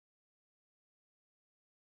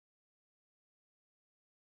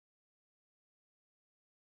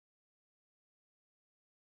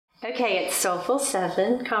Okay, it's Soulful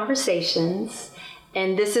 7 Conversations,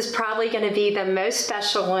 and this is probably going to be the most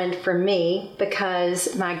special one for me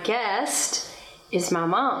because my guest is my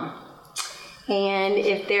mom. And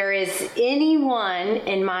if there is anyone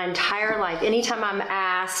in my entire life, anytime I'm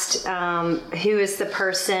asked who is the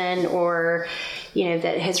person or,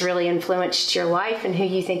 that has really influenced your life and who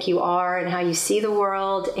you think you are and how you see the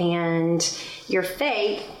world and your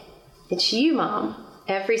faith, it's you, Mom.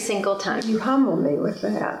 Every single time. You humble me with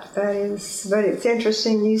that. But it's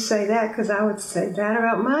interesting you say that because I would say that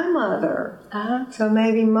about my mother. Uh-huh. So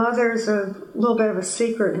maybe mother's a little bit of a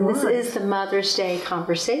secret. And this is the Mother's Day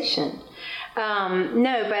conversation.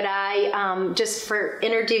 No, but I, just for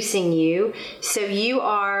introducing you, so you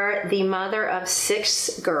are the mother of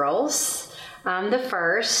 6 girls. I'm the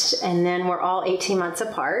first, and then we're all 18 months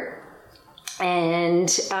apart. And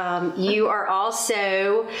you are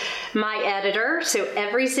also my editor, so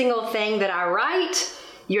every single thing that I write,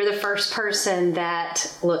 you're the first person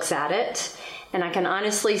that looks at it. And I can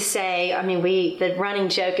honestly say, the running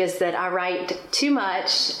joke is that I write too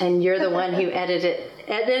much, and you're the one who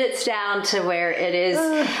edits down to where it is,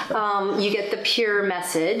 you get the pure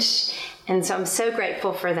message. And so I'm so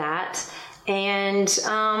grateful for that. And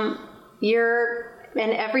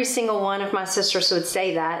and every single one of my sisters would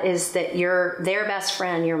say that, is that you're their best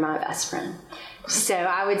friend, you're my best friend. So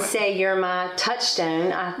I would say you're my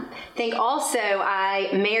touchstone. I think also I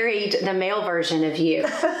married the male version of you.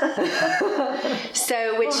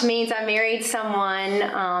 So, which means I married someone,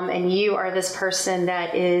 and you are this person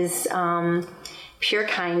that is pure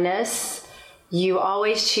kindness. You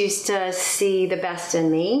always choose to see the best in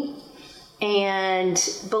me and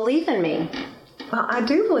believe in me. I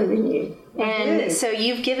do believe in you. And so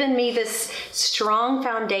you've given me this strong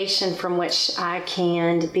foundation from which I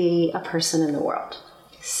can be a person in the world.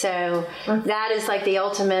 So that is like the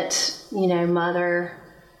ultimate, mother.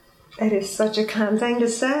 It is such a kind thing to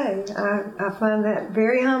say. I find that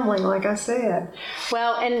very humbling, like I said.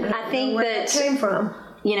 Well, and I think that came from.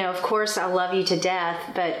 Of course, I love you to death,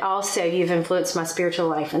 but also you've influenced my spiritual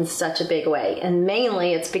life in such a big way. And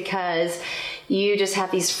mainly it's because you just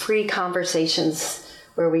have these free conversations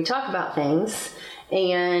where we talk about things.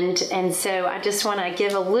 And so I just want to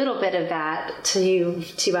give a little bit of that to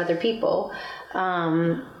other people.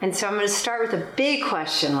 And so I'm going to start with a big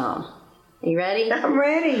question, Mom. Are you ready? I'm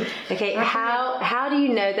ready. Okay. How do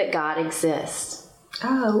you know that God exists?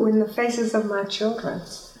 Oh, in the faces of my children.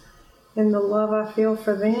 In the love I feel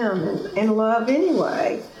for them, and love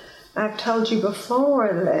anyway. I've told you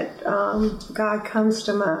before that God comes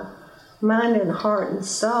to my mind and heart and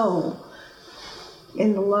soul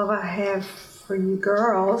in the love I have for you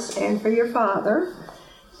girls and for your father.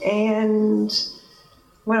 And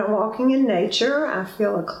when I'm walking in nature, I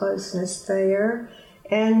feel a closeness there.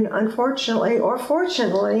 And unfortunately, or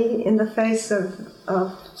fortunately, in the face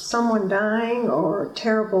of someone dying or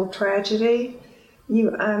terrible tragedy,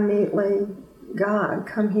 I immediately, God,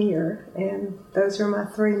 come here. And those are my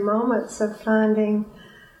 3 moments of finding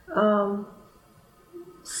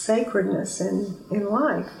sacredness in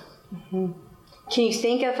life. Mm-hmm. Can you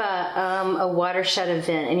think of a watershed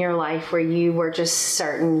event in your life where you were just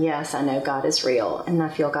certain, yes, I know God is real and I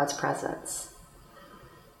feel God's presence?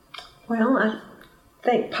 Well, I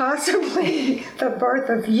think possibly the birth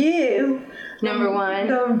of you. Number one.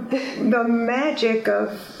 The magic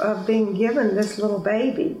of being given this little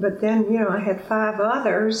baby. But then, I had 5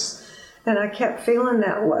 others and I kept feeling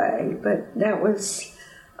that way. But I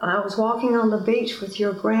was walking on the beach with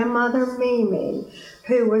your grandmother, Mimi,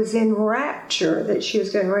 who was in rapture that she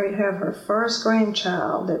was getting ready to have her first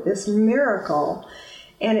grandchild, at this miracle.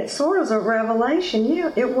 And it sort of was a revelation.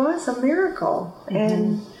 It was a miracle. Mm-hmm.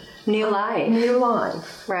 And new life. New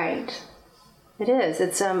life. Right. It is.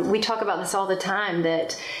 It's we talk about this all the time,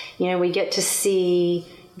 that, we get to see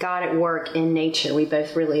God at work in nature. We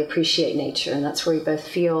both really appreciate nature, and that's where we both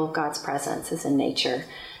feel God's presence is in nature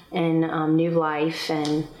and new life.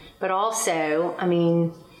 But also,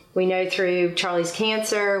 we know through Charlie's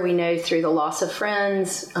cancer, we know through the loss of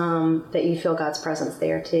friends, that you feel God's presence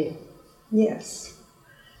there too. Yes.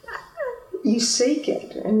 You seek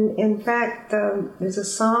it. And in fact, there's a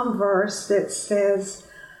psalm verse that says,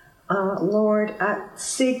 Lord, I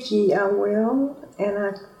seek ye, I will. And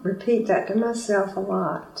I repeat that to myself a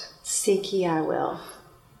lot. Seek ye, I will.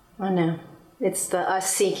 I know. It's the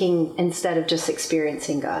us seeking instead of just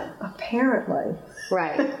experiencing God. Apparently.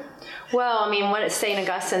 Right. Well, what St.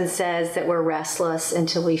 Augustine says, that we're restless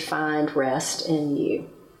until we find rest in you.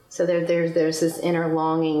 So there's this inner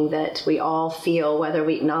longing that we all feel, whether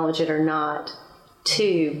we acknowledge it or not,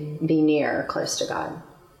 to be near or close to God.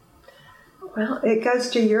 Well, it goes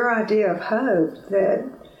to your idea of hope,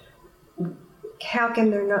 that how can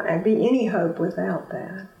there not be any hope without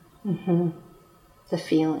that? The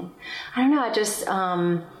feeling. I don't know. I just,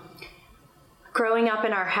 growing up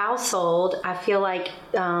in our household, I feel like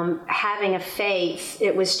having a faith,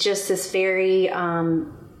 it was just this very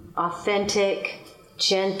authentic,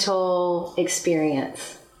 gentle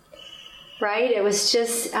experience. Right? It was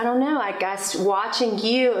just, I don't know, I guess watching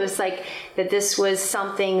you, it was like that this was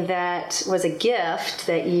something that was a gift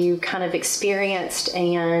that you kind of experienced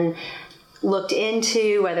and looked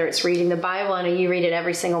into, whether it's reading the Bible, I know you read it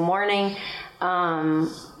every single morning,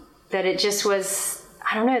 that it just was,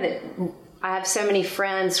 I don't know, that I have so many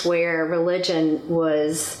friends where religion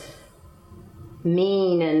was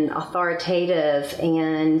mean and authoritative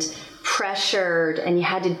and pressured and you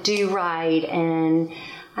had to do right, and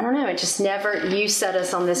I don't know, it just never, you set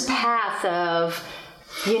us on this path of,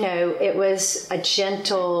 it was a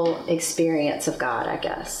gentle experience of God, I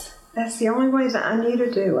guess. That's the only way that I knew to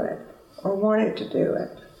do it or wanted to do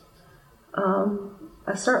it.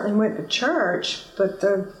 I certainly went to church, but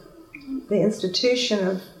the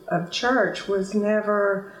institution of church was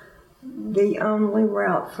never the only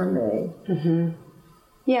route for me.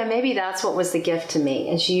 Yeah, maybe that's what was the gift to me,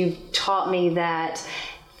 is you taught me that,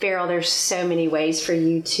 Farrell, there's so many ways for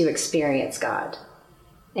you to experience God,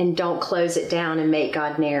 and don't close it down and make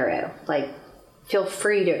God narrow. Like, feel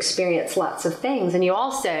free to experience lots of things. And you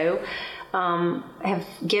also have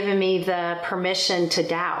given me the permission to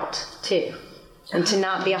doubt too, and to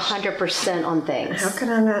not be 100% on things. How can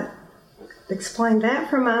I not explain that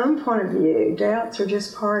from my own point of view? Doubts are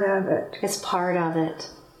just part of it. It's part of it.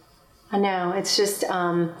 I know. It's just,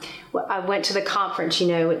 I went to the conference,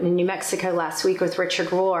 in New Mexico last week with Richard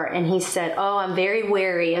Rohr, and he said, I'm very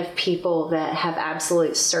wary of people that have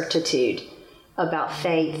absolute certitude about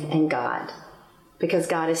faith and God, because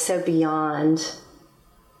God is so beyond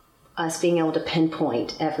us being able to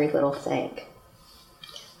pinpoint every little thing.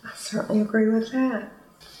 I certainly agree with that.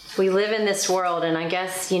 We live in this world, and I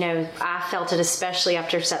guess, I felt it especially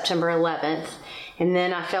after September 11th. And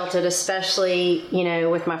then I felt it especially,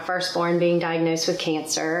 with my firstborn being diagnosed with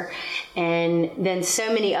cancer. And then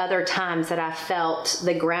so many other times that I felt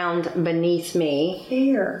the ground beneath me.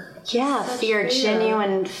 Fear. Yeah, fear,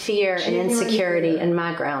 genuine fear and insecurity in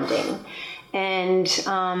my grounding. And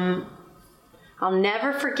I'll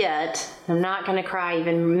never forget, I'm not going to cry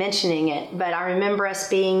even mentioning it, but I remember us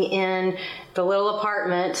being in the little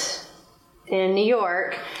apartment in New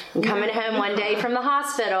York and coming home one day from the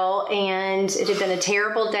hospital, and it had been a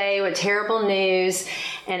terrible day with terrible news,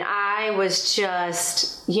 and I was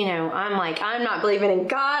just, I'm like, I'm not believing in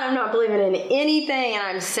God, I'm not believing in anything, and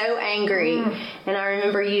I'm so angry. And I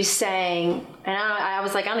remember you saying, and I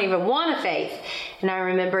was like, I don't even want a faith. And I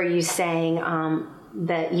remember you saying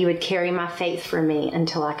that you would carry my faith for me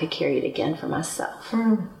until I could carry it again for myself.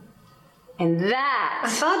 And that... I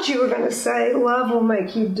thought you were going to say, love will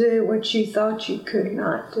make you do what you thought you could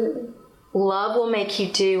not do. Love will make you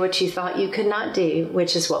do what you thought you could not do,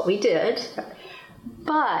 which is what we did.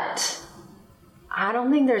 But I don't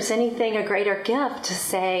think there's anything a greater gift to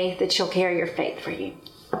say that you'll carry your faith for you.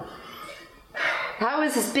 That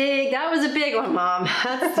was a big one, Mom.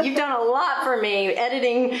 You've done a lot for me,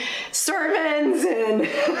 editing sermons and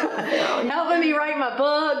helping me write my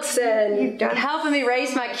books and helping me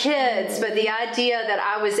raise my kids. But the idea that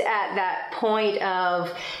I was at that point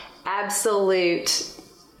of absolute,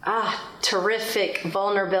 terrific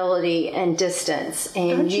vulnerability and distance,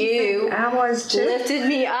 and you lifted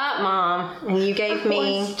me up, Mom, and you gave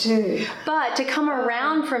me. But to come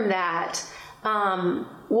around from that,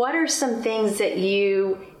 what are some things that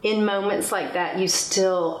you, in moments like that, you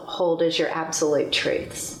still hold as your absolute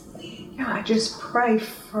truths? I just pray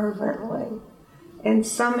fervently. And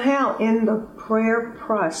somehow in the prayer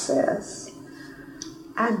process,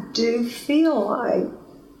 I do feel like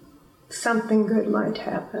something good might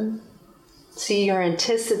happen. So you're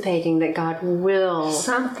anticipating that God will...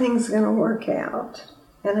 Something's going to work out.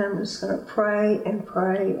 And I'm just going to pray and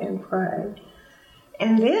pray and pray.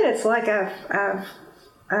 And then it's like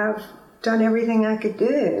I've done everything I could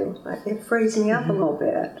do. It frees me up a little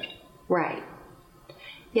bit. Right.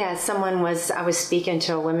 Yeah, I was speaking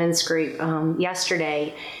to a women's group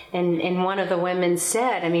yesterday, and one of the women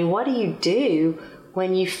said, what do you do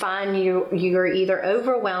when you find you're either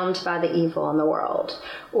overwhelmed by the evil in the world,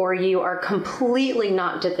 or you are completely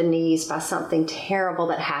knocked at the knees by something terrible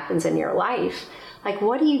that happens in your life? Like,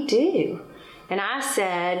 what do you do? And I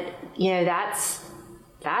said,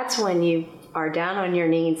 that's when you are down on your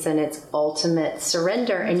knees and it's ultimate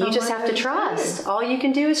surrender, and you just have to trust. All you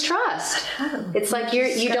can do is trust. It's like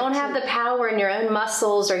you don't have the power in your own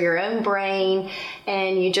muscles or your own brain,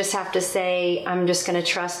 and you just have to say, I'm just going to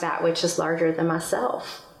trust that which is larger than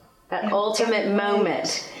myself. That ultimate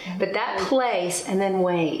moment. But that place, and then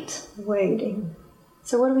wait. Waiting.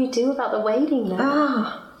 So what do we do about the waiting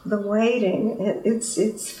now? The waiting.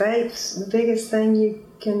 It's faith. The biggest thing you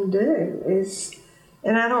can do is,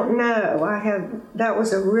 and I don't know, that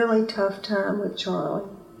was a really tough time with Charlie.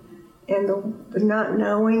 And the not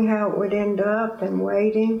knowing how it would end up and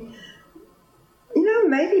waiting.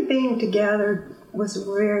 Maybe being together was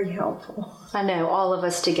very helpful. I know, all of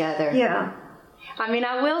us together. Yeah. I mean,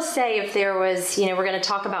 I will say, if there was, we're going to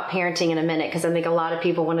talk about parenting in a minute, because I think a lot of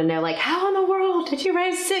people want to know, like, how in the world did you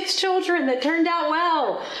raise 6 children that turned out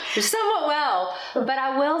well, or somewhat well? But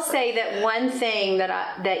I will say that one thing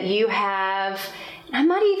that you have,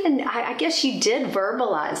 I guess you did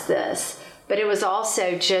verbalize this, but it was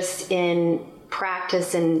also just in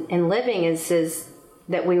practice and living is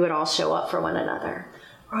that we would all show up for one another.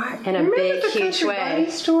 Right. In a big, huge way. Bunny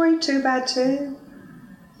story, 2 by 2?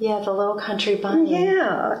 Yeah, the little country bunny.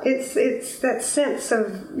 Yeah, it's that sense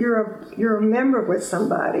of you're a member with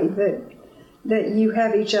somebody that you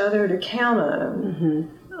have each other to count on.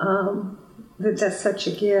 Mm-hmm. That's such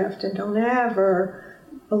a gift, and don't ever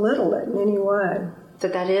belittle it in any way.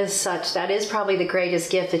 That is probably the greatest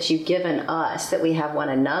gift that you've given us, that we have one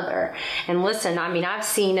another. And listen, I mean, I've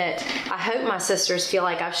seen it. I hope my sisters feel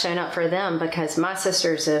like I've shown up for them, because my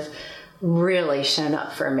sisters have really shown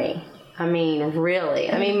up for me. I mean,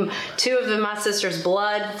 really. I mean, 2 of my sisters'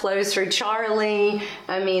 blood flows through Charlie.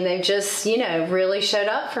 I mean, they've just, really showed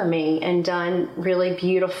up for me and done really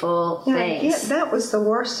beautiful things. Yeah, that was the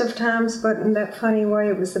worst of times, but in that funny way,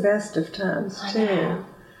 it was the best of times, too.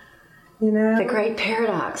 The great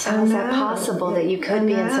paradox. How is that possible, that you could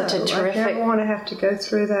be in such a terrific... I never want to have to go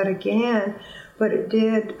through that again, but it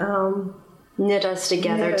did... knit us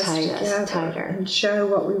together tighter. And show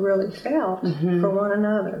what we really felt for one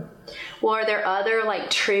another. Well, are there other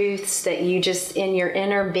truths that you just, in your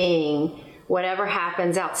inner being, whatever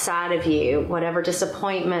happens outside of you, whatever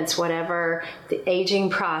disappointments, whatever the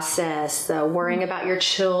aging process, the worrying about your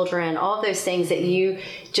children, all those things that you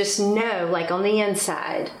just know, on the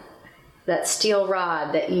inside, that steel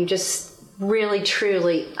rod that you just really,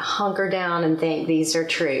 truly hunker down and think, these are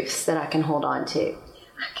truths that I can hold on to?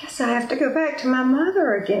 I guess I have to go back to my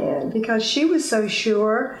mother again, because she was so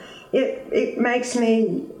sure. It makes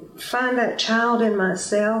me find that child in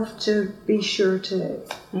myself to be sure to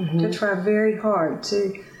try very hard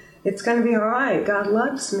to, it's going to be all right. God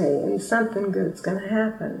loves me, and something good's going to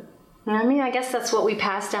happen. I mean, I guess that's what we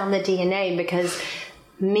pass down the DNA, because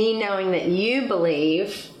me knowing that you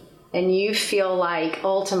believe and you feel like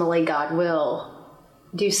ultimately God will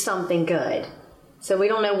do something good. So we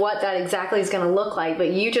don't know what that exactly is going to look like,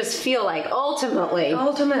 but you just feel like ultimately.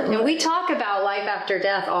 And we talk about life after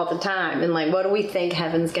death all the time, and what do we think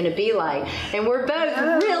heaven's going to be like? And we're both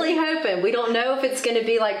really hoping. We don't know if it's going to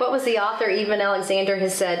be like, what was the author, Eben Alexander,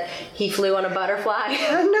 has said, he flew on a butterfly?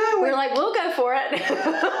 We're like, we'll go for it.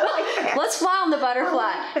 Let's fly on the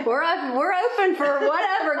butterfly. We're open for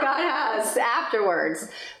whatever God has afterwards.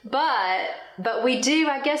 But we do,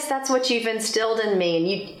 I guess that's what you've instilled in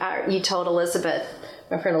me. And you told Elizabeth,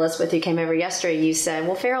 my friend Elizabeth, who came over yesterday, you said,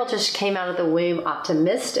 well, Farrell just came out of the womb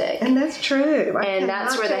optimistic. And that's true. And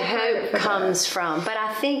that's where the hope comes from. But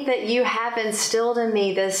I think that you have instilled in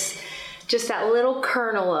me just that little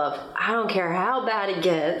kernel of, I don't care how bad it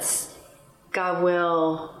gets, God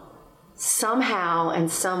will somehow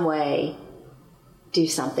and some way do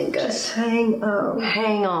something good. Just hang on.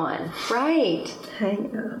 Hang on. Right.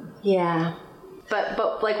 Hang on. Yeah.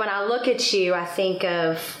 But when I look at you, I think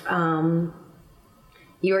of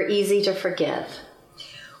you are easy to forgive.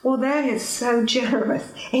 Well, that is so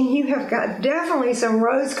generous. And you have got definitely some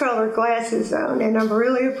rose-colored glasses on, and I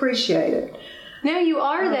really appreciate it. No, you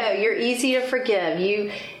are, though. You're easy to forgive.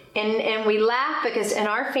 And we laugh because in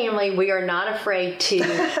our family, we are not afraid to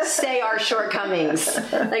say our shortcomings.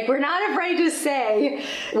 We're not afraid to say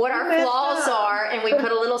what our flaws are, and we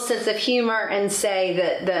put a little sense of humor and say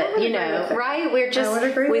that right?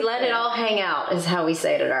 We let it all hang out, is how we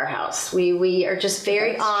say it at our house. We are just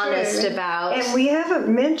very honest about. And we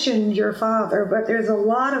haven't mentioned your father, but there's a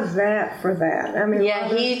lot of that for that. I mean,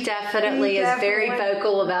 yeah, he definitely is very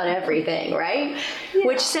vocal about everything, right? Yeah.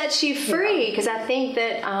 Which sets you free, because I think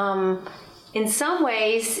that in some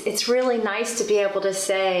ways it's really nice to be able to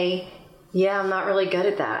say, yeah, I'm not really good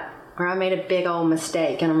at that. or I made a big old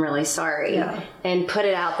mistake and I'm really sorry, and put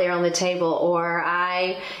it out there on the table, or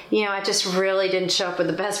I just really didn't show up with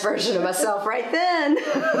the best version of myself right then.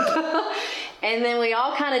 And then we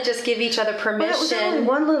all kind of just give each other permission. Well, it was only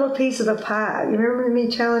one little piece of the pie. You remember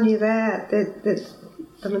me telling you that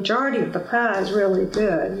the majority of the pie is really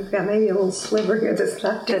good. You've got maybe a little sliver here that's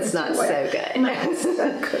not so good. Not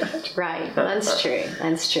so good. Right. That's true.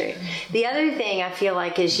 That's true. The other thing I feel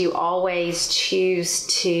like is you always choose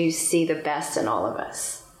to see the best in all of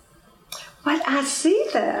us. But I see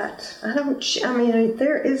that.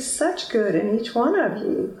 There is such good in each one of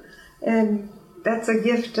you. And that's a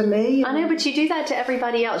gift to me. I know, but you do that to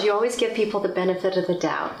everybody else. You always give people the benefit of the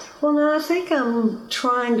doubt. Well, no, I think I'm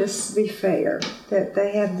trying to be fair, that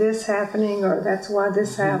they had this happening, or that's why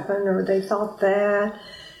this happened, or they thought that.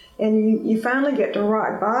 And you finally get to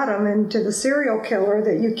rock bottom and to the serial killer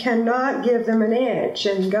that you cannot give them an inch,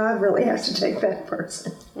 and God really has to take that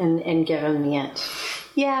person. And give them the inch.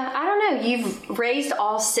 Yeah, I don't know. You've raised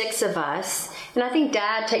all 6 of us, and I think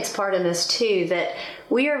Dad takes part in this too, that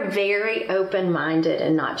we are very open-minded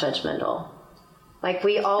and not judgmental. Like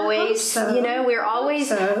we always, we're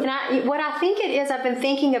always, and what I think it is, I've been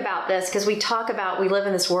thinking about this because we live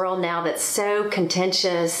in this world now that's so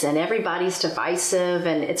contentious and everybody's divisive,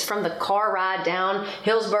 and it's from the car ride down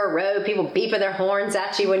Hillsborough Road, people beeping their horns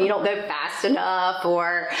at you when you don't go fast enough,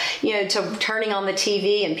 or, to turning on the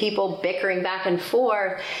TV and people bickering back and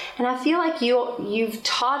forth. And I feel like you've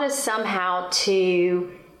taught us somehow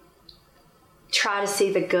to try to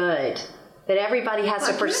see the good. That everybody has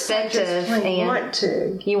a perspective, and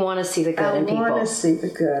you want to see the good in people. I want to see the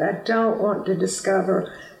good. I don't want to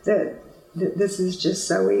discover that this is just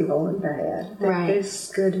so evil and bad. That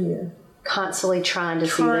there's good here. Constantly trying to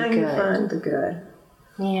see the good. Trying to find the good.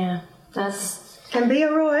 Yeah, can be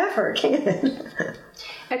a real effort, can't it?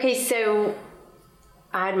 Okay, so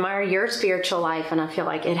I admire your spiritual life, and I feel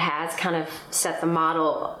like it has kind of set the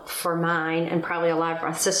model for mine and probably a lot of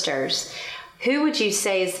my sisters. Who would you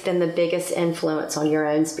say has been the biggest influence on your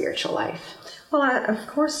own spiritual life? Well, I, of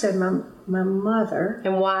course, said my mother.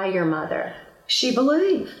 And why your mother? She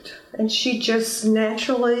believed. And she just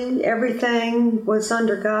naturally, everything was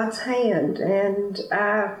under God's hand. And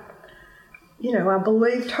I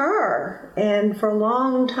believed her. And for a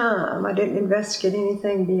long time, I didn't investigate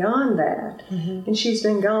anything beyond that. Mm-hmm. And she's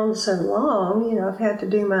been gone so long, I've had to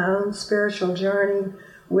do my own spiritual journey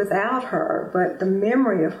without her, but the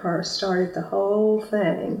memory of her started the whole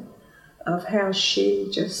thing of how she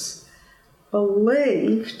just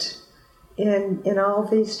believed in all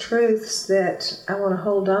these truths that I want to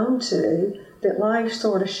hold on to, that life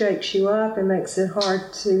sort of shakes you up and makes it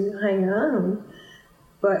hard to hang on.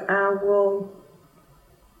 But I will,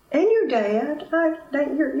 and your dad,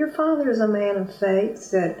 your father is a man of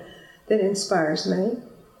faith that inspires me.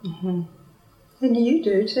 Mm-hmm. And you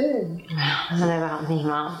do too. I don't know about me,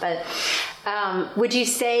 Mom, but would you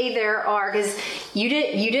say there are, because you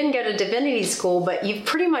didn't go to divinity school, but you've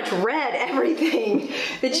pretty much read everything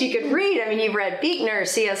that you could read. I mean, you've read Buechner,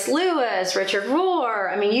 C.S. Lewis, Richard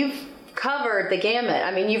Rohr. I mean, you've covered the gamut.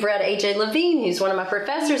 I mean, you've read A.J. Levine, who's one of my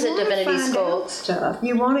professors at divinity school. Stuff.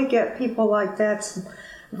 You want to get people like that's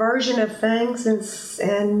version of things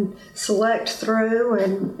and select through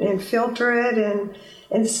and filter it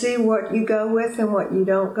and see what you go with and what you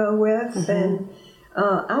don't go with. Mm-hmm. And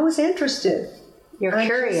I was interested. You're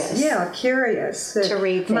curious. Curious. To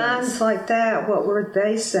read things. Minds like that, what were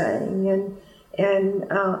they saying? And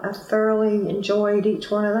I thoroughly enjoyed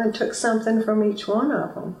each one of them. I took something from each one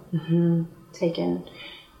of them. Mm-hmm.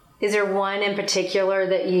 Is there one in particular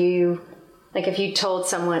that you, like if you told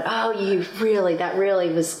someone, that really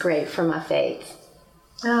was great for my faith?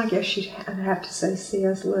 I guess I'd have to say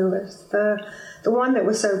C.S. Lewis. The one that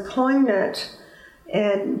was so poignant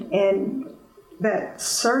and that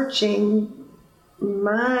searching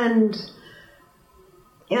mind,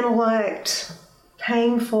 intellect,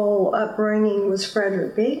 painful upbringing was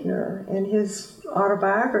Frederick Buechner, and his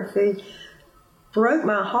autobiography broke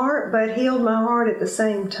my heart but healed my heart at the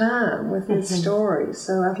same time with his stories.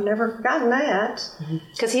 So I've never forgotten that.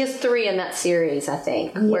 Because he has 3 in that series, I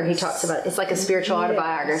think, where he talks about it's like a spiritual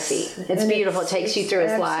autobiography. It's beautiful. It takes you through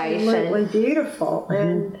his life. Absolutely beautiful.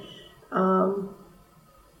 And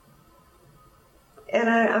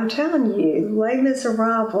I'm telling you, Les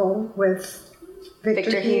Miserables with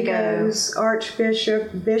Victor Hugo's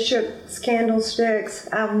Archbishop, Bishop's Candlesticks,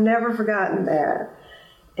 I've never forgotten that.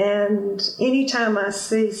 And anytime I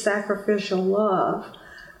see sacrificial love,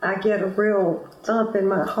 I get a real thump in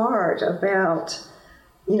my heart about,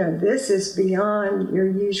 this is beyond your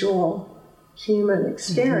usual human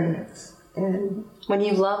experience. And when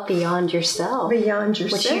you love beyond yourself. Beyond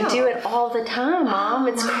yourself. Which you do it all the time, Mom.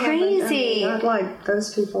 It's crazy. Not like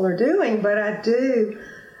those people are doing, but I do.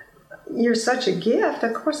 You're such a gift.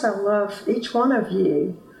 Of course, I love each one of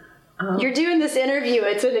you. You're doing this interview.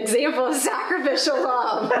 It's an example of sacrificial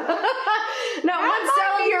love. Not one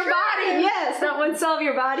cell of your body. Yes, not one cell of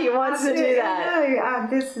your body wants to do that.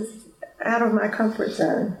 This is out of my comfort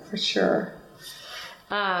zone, for sure.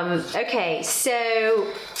 Okay, so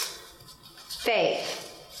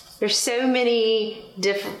faith. There's so many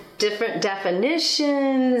different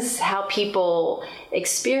definitions, how people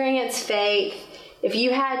experience faith. If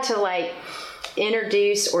you had to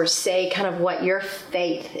introduce or say kind of what your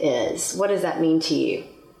faith is, what does that mean to you?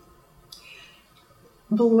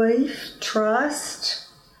 Belief, trust,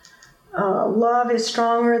 love is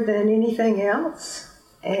stronger than anything else,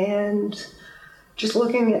 and just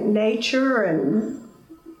looking at nature and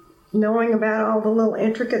knowing about all the little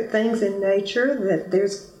intricate things in nature, that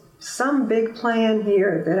there's some big plan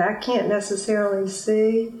here that I can't necessarily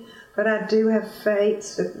see, but I do have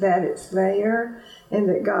faith that it's there and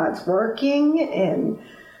that God's working, and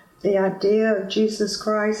the idea of Jesus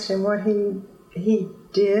Christ and what he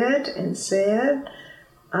did and said,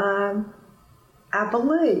 I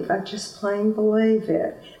believe. I just plain believe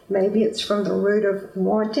it. Maybe it's from the root of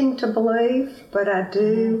wanting to believe, but I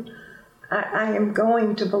do. I am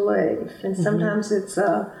going to believe, and sometimes it's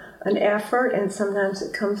an effort, and sometimes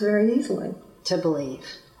it comes very easily. To believe.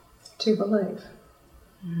 To believe.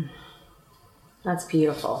 That's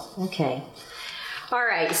beautiful. Okay. All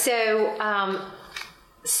right. So,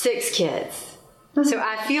 6 kids. So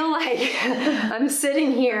I feel like I'm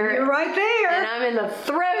sitting here. You're right there. And I'm in the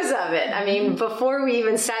throes of it. I mean, before we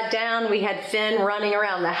even sat down, we had Finn running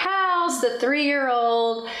around the house, the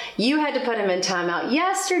 3-year-old. You had to put him in timeout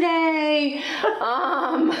yesterday.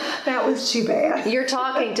 That was too bad. You're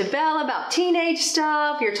talking to Belle about teenage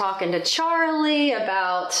stuff. You're talking to Charlie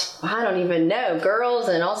about, I don't even know, girls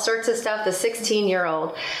and all sorts of stuff, the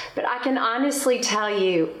 16-year-old. But I can honestly tell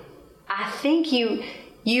you, I think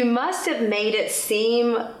you must have made it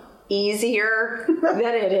seem easier than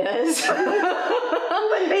it is.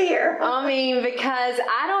 I mean, because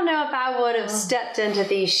I don't know if I would have stepped into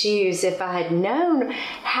these shoes if I had known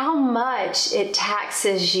how much it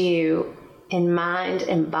taxes you in mind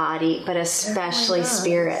and body, but especially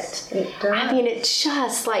spirit. It does. I mean, it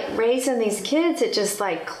just raising these kids, it just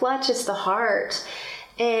clutches the heart.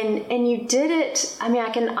 And you did it. I mean,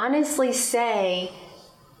 I can honestly say,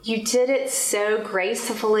 you did it so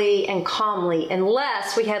gracefully and calmly,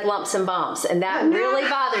 unless we had lumps and bumps, and that really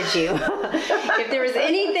bothered you. If there was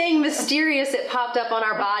anything mysterious that popped up on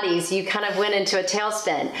our bodies, you kind of went into a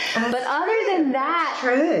tailspin. But other than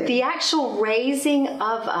that, the actual raising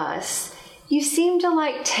of us, you seem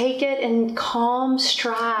to take it in calm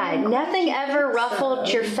stride. Nothing ever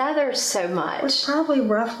ruffled your feathers so much. It was probably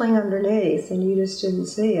ruffling underneath, and you just didn't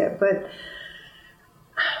see it. But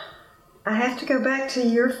I have to go back to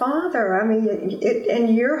your father. I mean,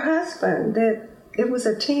 and your husband, that it was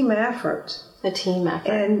a team effort. A team effort.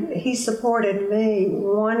 And he supported me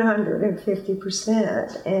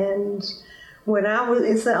 150%. And when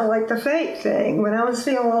it's not like the faith thing. When I was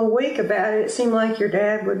feeling a little weak about it, it seemed like your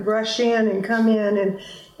dad would rush in and come in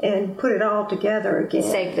and put it all together again.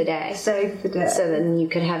 Save the day. Save the day. So then you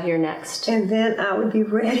could have your next. And then I would be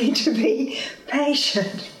ready to be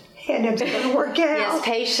patient. And it's going to work out. Yes,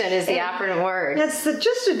 patient is the operative word. That's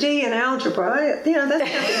just a D in algebra. That's no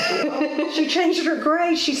big deal. She changed her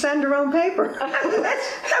grade. She signed her own paper. That's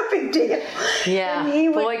no big deal. Yeah.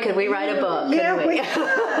 Boy, could we write a book, couldn't we?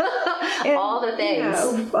 All the things.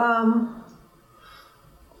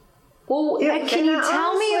 Can you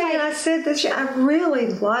tell me? And I said this, I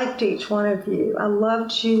really liked each one of you. I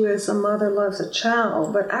loved you as a mother loves a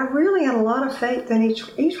child, but I really had a lot of faith in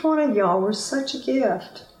each one of y'all. Were such a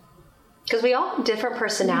gift. Because we all have different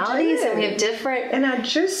personalities and we have different... And I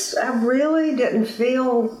really didn't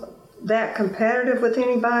feel that competitive with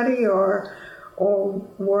anybody or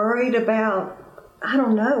worried about, I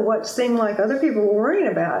don't know, what seemed like other people were worried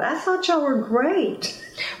about. I thought y'all were great.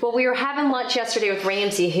 Well, we were having lunch yesterday with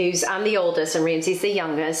Ramsey, I'm the oldest and Ramsey's the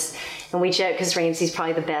youngest. And we joke because Ramsey's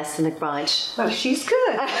probably the best in the bunch. Well, she's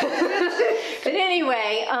good. But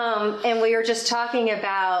anyway, and we were just talking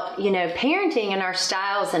about, parenting and our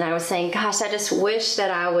styles. And I was saying, gosh, I just wish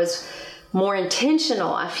that I was more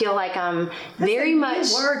intentional. I feel like I'm very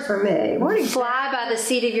much word for me. What exactly? Fly by the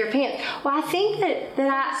seat of your pants. Well, I think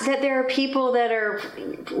that there are people that are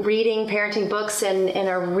reading parenting books and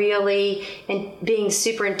are really being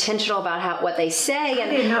super intentional about what they say.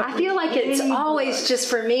 And I feel like it's always just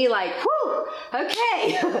for me like, whew,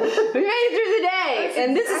 okay, we made it through the day,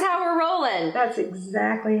 and this is how we're rolling. That's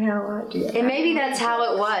exactly how I do it. And maybe that's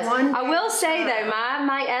how it was. I will say though,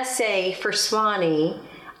 my essay for Swanee,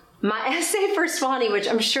 which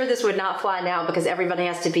I'm sure this would not fly now because everybody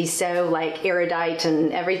has to be so like erudite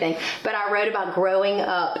and everything, but I wrote about growing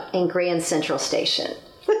up in Grand Central Station.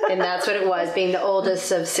 And that's what it was, being the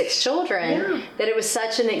oldest of 6 children, that it was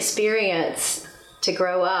such an experience to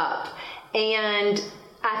grow up. And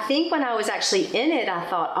I think when I was actually in it, I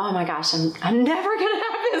thought, oh my gosh, I'm never going to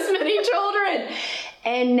have this many children.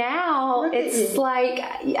 And now it's like,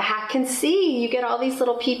 I can see you get all these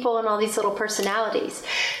little people and all these little personalities.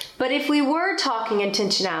 But if we were talking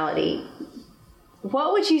intentionality,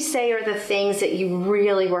 what would you say are the things that you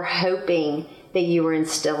really were hoping that you were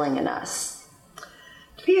instilling in us?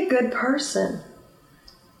 To be a good person,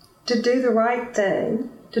 to do the right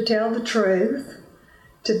thing, to tell the truth,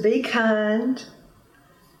 to be kind,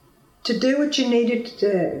 to do what you needed to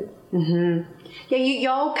do. Mm-hmm. Yeah,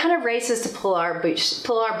 y'all kind of race us to pull our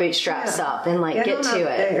bootstraps up and like get to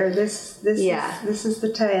it. There. This is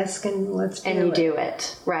the task, and let's do it. And you do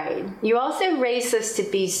it, right. You also race us to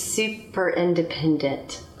be super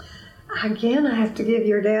independent. Again, I have to give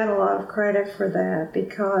your dad a lot of credit for that,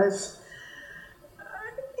 because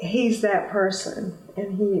he's that person,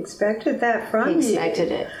 and he expected that from you. He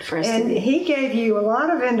expected it for us and to be. He gave you a lot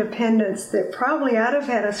of independence that probably I'd have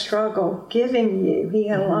had a struggle giving you. He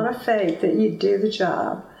had a lot of faith that you'd do the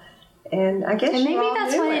job. And I guess maybe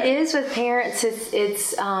that's what it is with parents.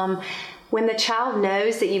 It's when the child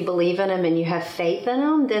knows that you believe in them and you have faith in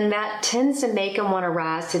them, then that tends to make them want to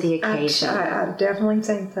rise to the occasion. I definitely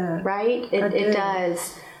think that. Right? It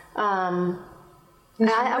does.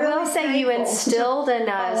 I will say you instilled in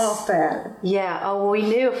us. Fall off that. Yeah. Oh, we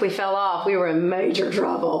knew if we fell off, we were in major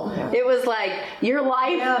trouble. Yeah. It was like your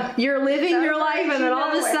life, you're living your life, and then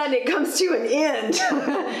all of a sudden it comes to an end,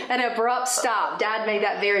 an abrupt stop. Dad made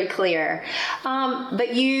that very clear.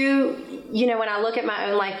 But you know, when I look at my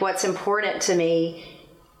own life, what's important to me,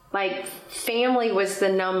 like family was the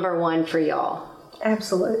number one for y'all.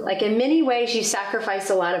 Absolutely. Like in many ways, you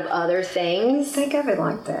sacrifice a lot of other things. Think of it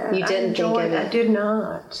like that. You didn't think of it. I did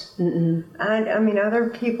not. Mm-mm. I mean,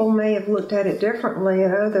 other people may have looked at it differently.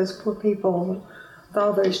 Oh, those poor people with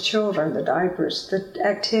all those children, the diapers, the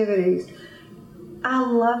activities. I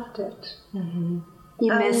loved it. Mm-hmm.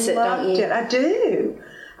 You miss it, don't you?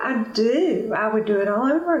 I do. I would do it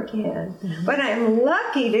all over again. Mm-hmm. But I'm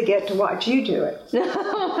lucky to get to watch you do it.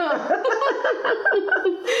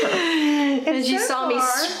 As you saw me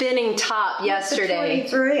spinning top yesterday.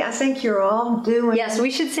 23, I think you're all doing... Yes, we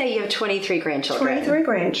should say you have 23 grandchildren. 23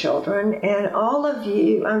 grandchildren, and all of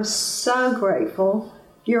you, I'm so grateful.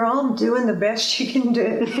 You're all doing the best you can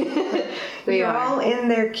do. You're all in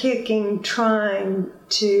there kicking, trying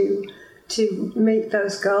to meet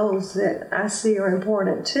those goals that I see are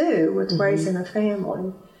important too with raising a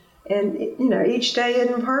family. And you know, each day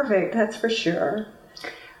isn't perfect, that's for sure.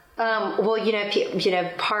 Well, you know,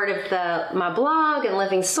 part of my blog and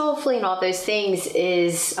living soulfully and all those things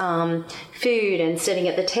is food and sitting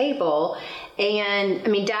at the table. And I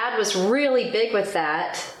mean, Dad was really big with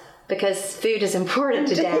that, because food is important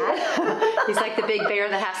to Dad. He's like the big bear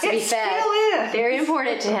that has to be fed. Still is. Very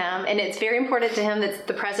important to him, and it's very important to him that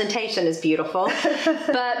the presentation is beautiful.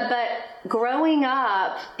 But growing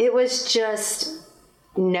up, it was just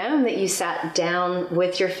known that you sat down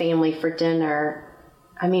with your family for dinner.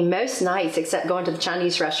 I mean, most nights, except going to the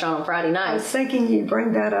Chinese restaurant on Friday nights. I was thinking you'd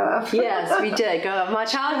bring that up. Yes, we did. My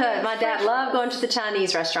childhood, my dad loved going to the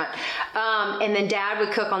Chinese restaurant. And then Dad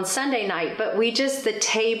would cook on Sunday night. But the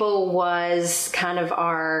table was kind of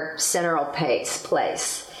our central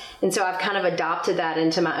place. And so I've kind of adopted that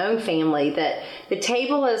into my own family, that the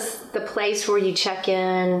table is the place where you check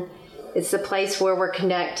in. It's the place where we're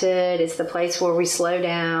connected. It's the place where we slow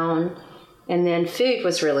down. And then food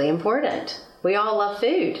was really important. We all love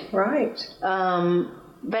food. Right.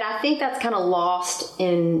 But I think that's kind of lost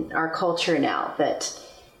in our culture now,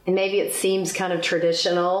 and maybe it seems kind of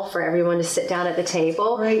traditional for everyone to sit down at the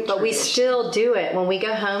table, but we still do it. When we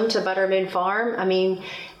go home to Buttermoon Farm, I mean,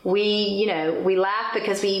 we laugh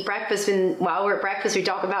because we eat breakfast, and while we're at breakfast, we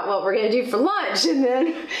talk about what we're going to do for lunch. And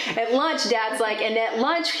then at lunch, Dad's like, and at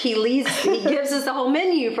lunch, he gives us the whole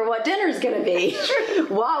menu for what dinner's going to be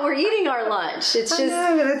while we're eating our lunch. It's just,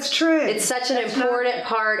 I know, that's true. It's such an important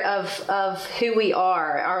part of who we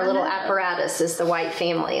are. Our little apparatus is the white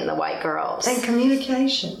family and the white girls. And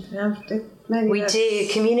communication. We do.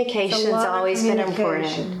 Communication's always been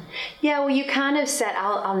important. Yeah, well, you kind of said,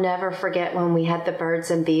 I'll never forget when we had the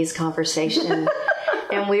birds and bees conversation.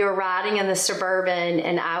 And we were riding in the Suburban,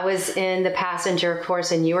 and I was in the passenger, of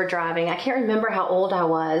course, and you were driving. I can't remember how old I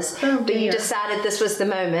was, but you decided this was the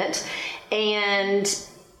moment. And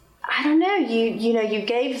I don't know, you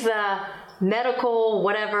gave the medical,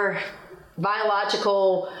 whatever,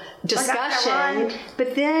 biological discussion,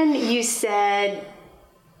 but then you said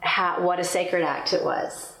what a sacred act it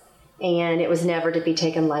was, and it was never to be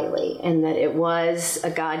taken lightly, and that it was a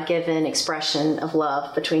God-given expression of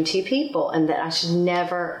love between two people, and that I should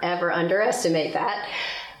never, ever underestimate that.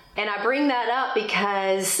 And I bring that up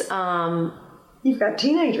because you've got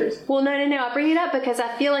teenagers. Well, no. I bring it up because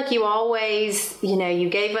I feel like you always, you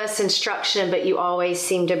gave us instruction, but you always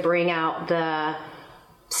seem to bring out the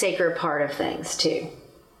sacred part of things too.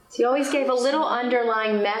 So you always gave a little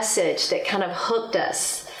underlying message that kind of hooked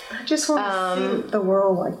us. I just want to see the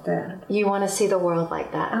world like that. You want to see the world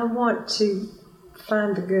like that. I want to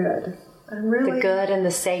find the good. The good and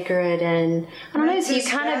the sacred, and I don't know. So you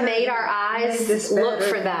kind of made our eyes look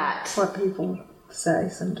for that. What people say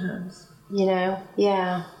sometimes. Yeah.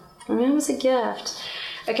 I mean, it was a gift.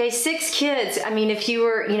 Okay, 6 kids. I mean, if you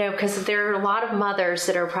were, because there are a lot of mothers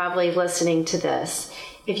that are probably listening to this.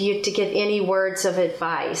 If you had to give any words of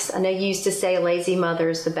advice, I know you used to say a lazy mother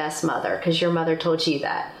is the best mother because your mother told you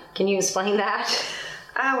that. Can you explain that?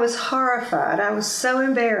 I was horrified. I was so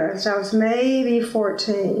embarrassed. I was maybe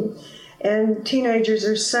 14. And teenagers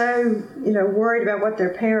are so, worried about what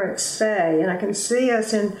their parents say. And I can see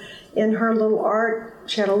us in her little art.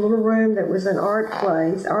 She had a little room that was an art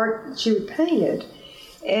place. Art she would painted.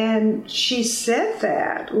 And she said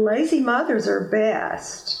that. Lazy mothers are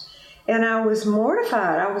best. And I was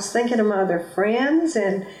mortified. I was thinking of my other friends,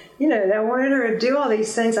 and, I wanted her to do all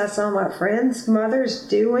these things I saw my friends' mothers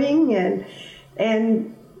doing. And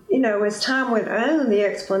as time went on, the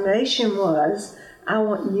explanation was, I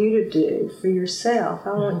want you to do for yourself.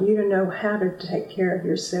 I want you to know how to take care of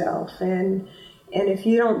yourself. And if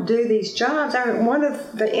you don't do these jobs, one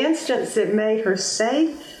of the instances that made her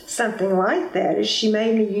say something like that is she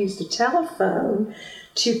made me use the telephone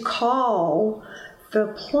to call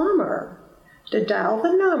the plumber, to dial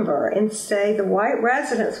the number and say the white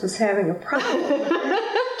residence was having a problem with their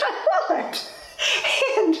toilet.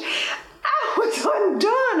 And I was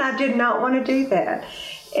undone. I did not want to do that.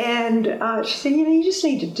 And she said, you just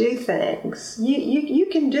need to do things. You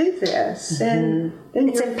can do this. And then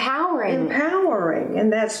it's empowering. Empowering.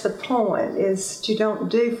 And that's the point, is to don't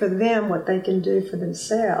do for them what they can do for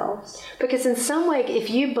themselves. Because in some way, if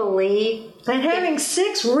you believe... And having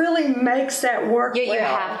 6 really makes that work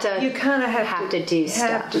well. You kind of have to do stuff.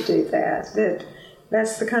 You have to do that.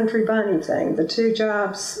 That's the country bunny thing. The 2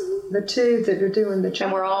 jobs... The 2 that are doing the job.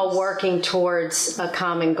 And we're all working towards a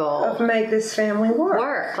common goal. Of make this family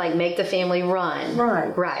work. Like make the family run.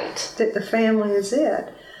 Right. That the family is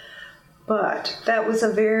it. But that was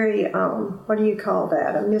a very, what do you call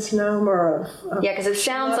that? A misnomer of because it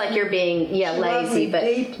sounds like you're being, lazy. But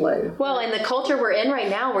deeply. Well, in the culture we're in right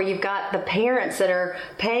now, where you've got the parents that are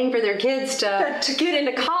paying for their kids to get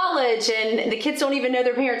into college, and the kids don't even know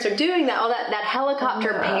their parents are doing that. All that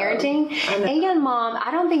helicopter parenting. And Mom,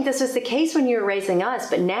 I don't think this was the case when you were raising us,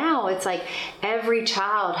 but now it's like every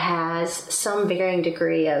child has some varying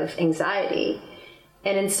degree of anxiety.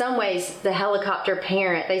 And in some ways, the helicopter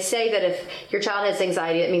parent, they say that if your child has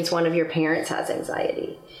anxiety, it means one of your parents has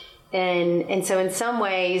anxiety. And so in some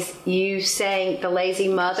ways, you saying the lazy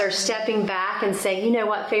mother, stepping back and saying, you know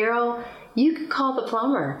what, Farrell, you could call the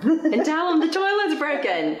plumber and tell him the toilet's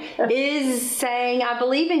broken, is saying, I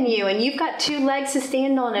believe in you, and you've got 2 legs to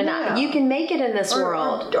stand on, and you can make it in this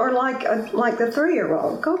world. Or like the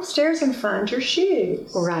 3-year-old, go upstairs and find your shoes.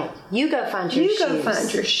 Right. You go find your shoes. You go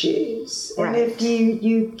find your shoes. Right. And if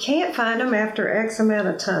you can't find them after X amount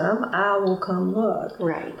of time, I will come look.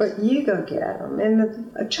 Right. But you go get them.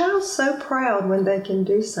 And a child's so proud when they can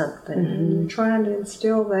do something. And you're trying to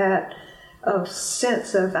instill that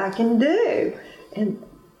sense of I can do. And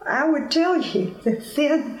I would tell you that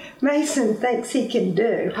Finn Mason thinks he can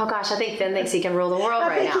do. Oh gosh, I think Finn thinks he can rule the world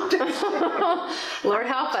right now. Lord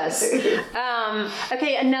help us.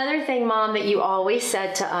 Okay, another thing, Mom, that you always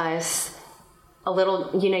said to us a little,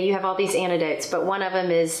 you have all these antidotes, but one of them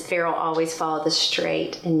is, Farrell, always follow the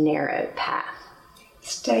straight and narrow path.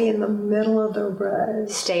 Stay in the middle of the road.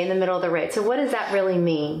 Stay in the middle of the road. So what does that really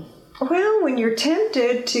mean? Well, when you're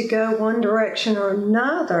tempted to go one direction or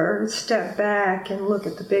another, step back and look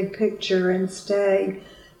at the big picture and stay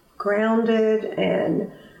grounded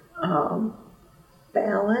and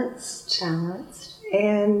balanced.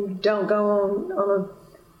 And don't go on a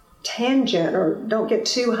tangent, or don't get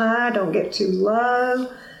too high, don't get too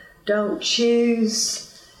low. Don't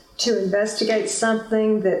choose to investigate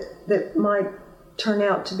something that might turn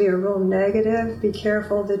out to be a real negative. Be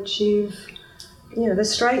careful that the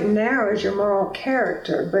straight and narrow is your moral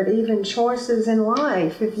character, but even choices in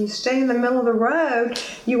life, if you stay in the middle of the road,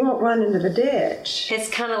 you won't run into the ditch. It's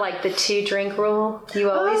kind of like the 2-drink rule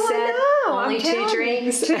you always said. Only 2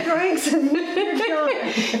 drinks. 2 drinks and you're done.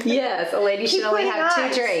 Yes, a lady should only have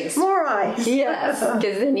 2 drinks. More ice. Yes,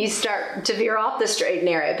 because then you start to veer off the straight and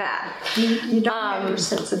narrow path. You don't have your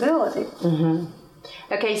sensibility. Mm-hmm.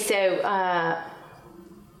 Okay, so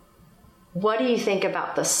what do you think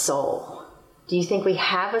about the soul? Do you think we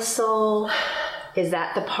have a soul? Is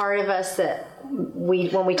that the part of us that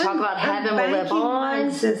when we talk about heaven, will live on? My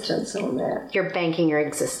existence on that. You're banking your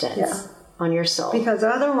existence on your soul. Because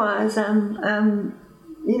otherwise,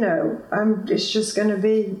 it's just going to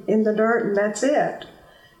be in the dirt and that's it.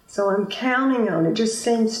 So I'm counting on it. It just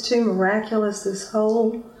seems too miraculous, this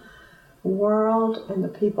whole world and the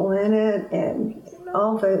people in it and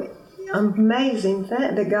all the amazing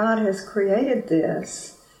thing that God has created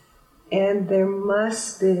this. And there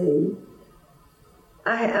must be,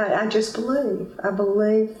 I just believe. I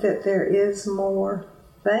believe that there is more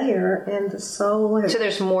there, and the soul. So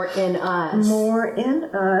there's more in us. More in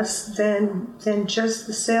us than just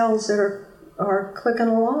the cells that are clicking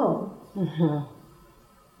along.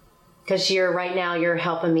 Because you're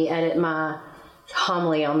helping me edit my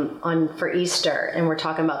homily on for Easter, and we're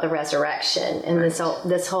talking about the resurrection and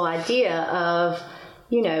this whole idea of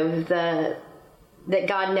that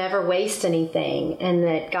God never wastes anything, and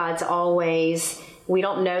that God's always, we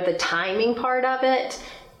don't know the timing part of it,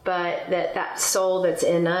 but that soul that's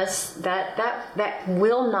in us, that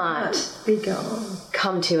will not be gone,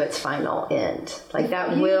 come to its final end.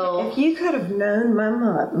 If you could have known my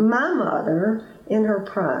mother in her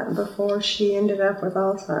prime, before she ended up with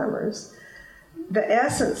Alzheimer's, the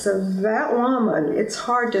essence of that woman, it's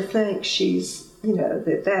hard to think she's,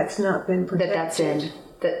 that's not been protected. That's in.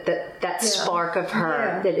 That spark of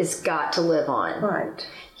her that has got to live on. Right.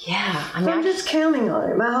 Yeah. I'm just counting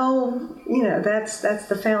on it. My whole, that's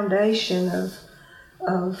the foundation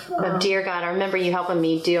of Dear God. I remember you helping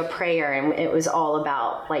me do a prayer, and it was all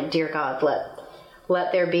about, Dear God,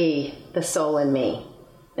 let there be the soul in me,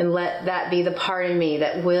 and let that be the part of me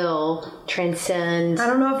that will transcend. I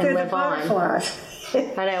don't know if and they're live the butterflies.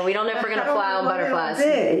 I know, we don't know if we're going to fly on butterflies.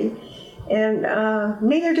 And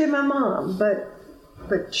neither did my mom, but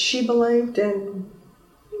she believed, and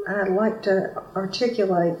I'd like to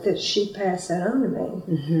articulate that she passed that on to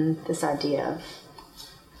me. This idea of...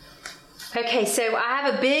 Okay, so I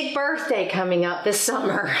have a big birthday coming up this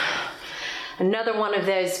summer. Another one of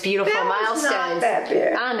those beautiful milestones. It's not that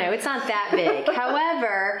big. I know, it's not that big.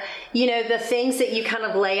 However, the things that you kind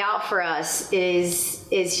of lay out for us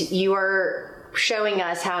is you are showing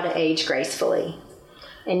us how to age gracefully.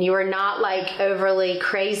 And you are not overly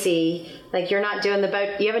crazy. You're not doing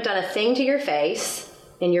you haven't done a thing to your face,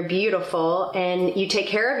 and you're beautiful, and you take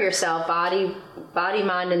care of yourself, body,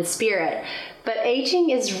 mind, and spirit. But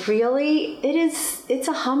aging is really, it's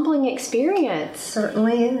a humbling experience.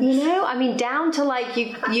 Certainly is. Down to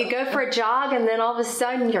you go for a jog, and then all of a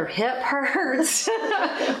sudden your hip hurts.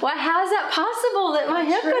 Well, how is that possible that my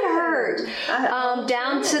hip could hurt?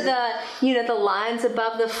 Down to the lines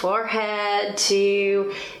above the forehead,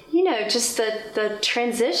 to just the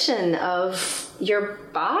transition of your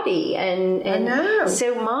body, and I know.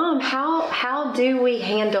 So, Mom, how do we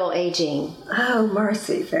handle aging? Oh,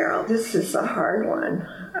 mercy, Farrell, this is a hard one.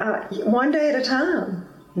 One day at a time.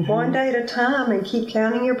 One day at a time, and keep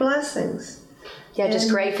counting your blessings. Yeah, just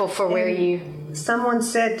grateful for where you... Someone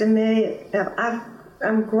said to me,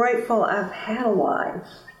 I'm grateful I've had a life.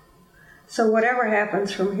 So whatever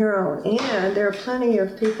happens from here on in, there are plenty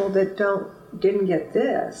of people that didn't get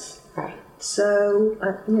this. Right. So,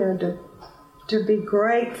 to be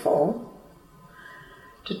grateful,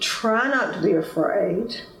 to try not to be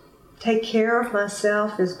afraid, take care of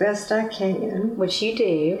myself as best I can. Which you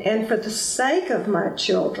do. And for the sake of my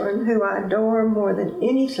children, who I adore more than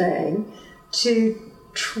anything, to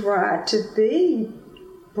try to be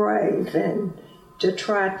brave and to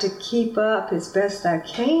try to keep up as best I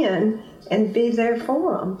can and be there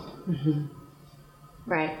for them.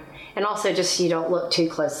 Right. And also just you don't look too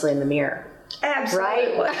closely in the mirror. Absolutely.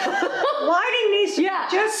 Right? Lighting needs to be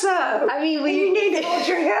just so. I mean, you need to hold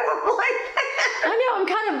your head up like that. I know, I'm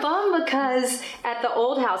kind of bummed because at the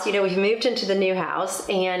old house, we've moved into the new house,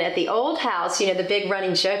 and at the old house, the big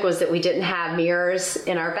running joke was that we didn't have mirrors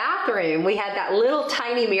in our bathroom. We had that little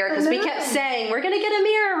tiny mirror because we kept saying, we're going to get a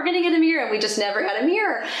mirror, we're going to get a mirror, and we just never got a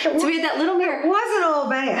mirror. So we had that little mirror. It wasn't all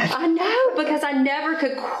bad. I know, because I never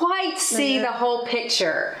could quite see the whole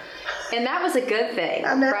picture. And that was a good thing,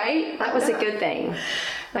 right? That was a good thing.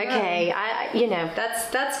 Okay,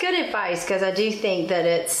 that's good advice, because I do think that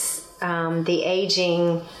it's the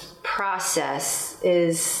aging process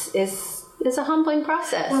is a humbling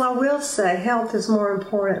process. Well, I will say health is more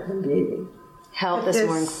important than beauty. Health is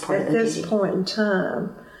more important than beauty. At this point in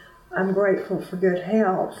time, I'm grateful for good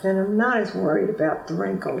health, and I'm not as worried about the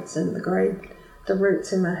wrinkles and the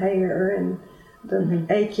roots in my hair and the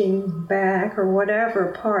aching back or whatever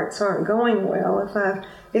parts aren't going well.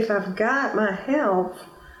 If I've got my health,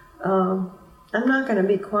 I'm not going to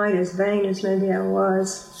be quite as vain as maybe I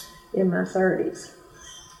was in my 30s.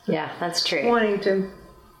 Yeah, that's true. Wanting to,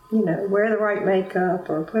 wear the right makeup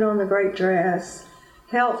or put on the great dress.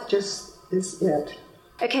 Health just is it.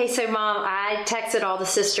 Okay, so Mom, I texted all the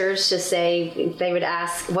sisters to say if they would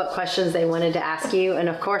ask what questions they wanted to ask you. And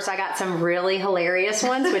of course, I got some really hilarious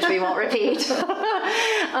ones, which we won't repeat,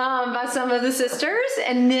 by some of the sisters.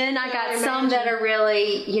 And then I got some that are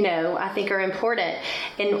really, I think are important.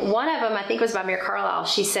 And one of them, I think, was by Mary Carlisle.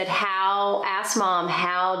 She said, ask Mom,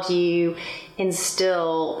 how do you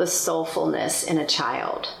instill the soulfulness in a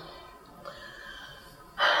child?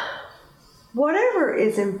 Whatever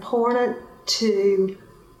is important to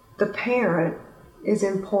the parent is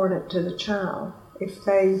important to the child. If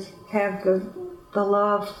they have the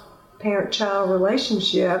love parent-child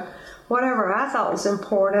relationship, whatever I thought was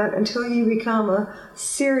important until you become a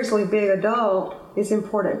seriously big adult is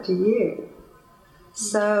important to you.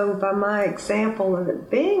 So by my example of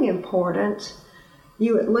it being important,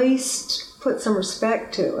 you at least put some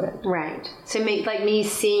respect to it. Right. So like me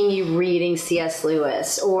seeing you reading C.S.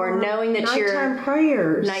 Lewis or knowing that nighttime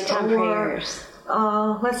prayers. Nighttime prayers.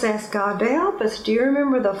 Let's ask God to help us. Do you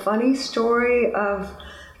remember the funny story of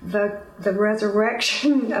the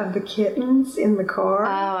resurrection of the kittens in the car?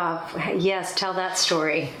 Oh, yes. Tell that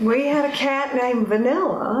story. We had a cat named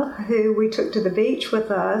Vanilla who we took to the beach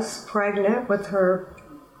with us, pregnant with her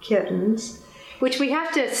kittens. Which we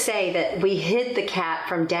have to say that we hid the cat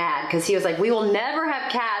from Dad because he was like, we will never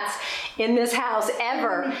have cats in this house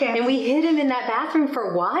ever. And we hid him in that bathroom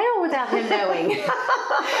for a while without him knowing.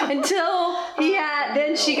 Until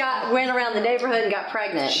then she went around the neighborhood and got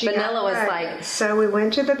pregnant. Vanilla was like... So we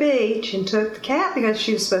went to the beach and took the cat because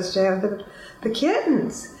she was supposed to have the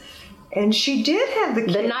kittens. And she did have the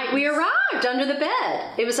kittens. The night we arrived, under the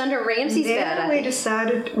bed. It was under Ramsey's bed. Then we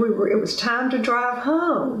decided it was time to drive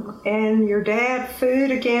home. And your dad,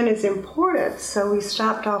 food again is important. So we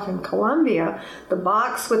stopped off in Columbia. The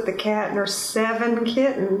box with the cat and her 7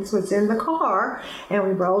 kittens was in the car. And we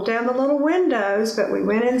rolled down the little windows, but we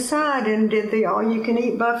went inside and did the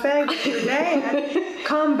all-you-can-eat buffet with your dad.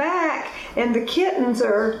 Come back, and the kittens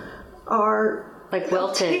are like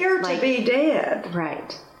wilted. Appear to be dead.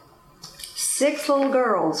 Right. 6 little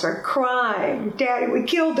girls are crying, Daddy, we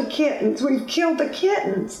killed the kittens. We've killed the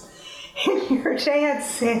kittens. And your dad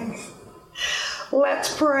says,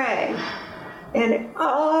 let's pray. And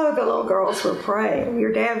the little girls were praying.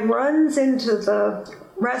 Your dad runs into the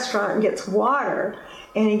restaurant and gets water.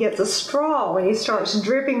 And he gets a straw and he starts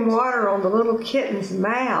dripping water on the little kittens'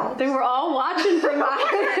 mouths. They were all watching from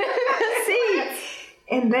the seats.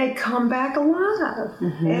 And they come back alive.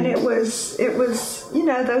 Mm-hmm. And it was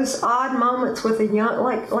those odd moments with a young,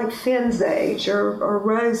 like Finn's age or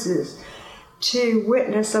Rose's, to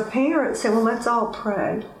witness a parent say, well, let's all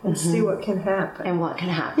pray and see what can happen. And what can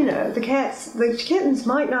happen. The kittens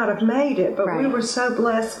might not have made it, but we were so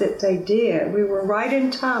blessed that they did. We were right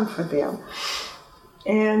in time for them.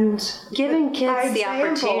 And giving kids the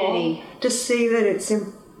opportunity to see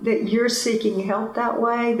that that you're seeking help that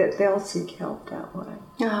way, that they'll seek help that way.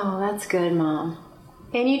 Oh, that's good, Mom.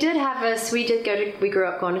 And you did have we grew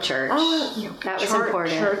up going to church. Oh, yeah. That was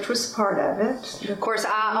important. Church was part of it. Of course,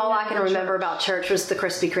 all I can remember about church was the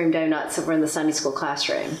Krispy Kreme donuts that were in the Sunday school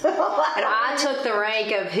classroom. And I took the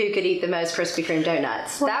rank of who could eat the most Krispy Kreme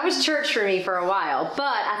donuts. That was church for me for a while. But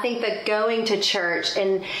I think that going to church,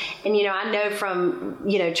 and I know from,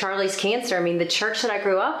 Charlie's cancer, the church that I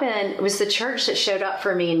grew up in was the church that showed up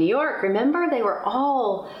for me in New York. Remember? They were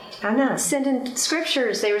all sending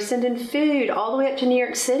scriptures. They were sending food all the way up to New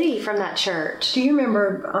York City from that church. Do you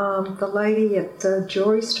remember the lady at the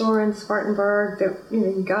jewelry store in Spartanburg that,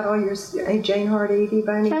 you got all your Jane Hart Edie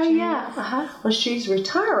by any chance? Yeah. Uh-huh. Well, she's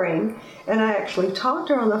retiring, and I actually talked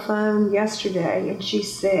to her on the phone yesterday, and she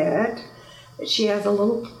said that she has a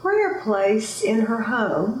little prayer place in her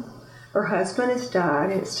home. Her husband has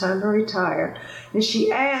died, and it's time to retire. And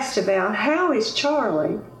she asked about, how is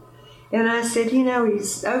Charlie? And I said,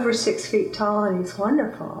 he's over 6 feet tall, and he's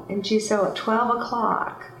wonderful. And she said, at 12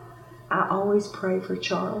 o'clock, I always pray for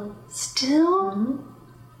Charlie. Still? Mm-hmm.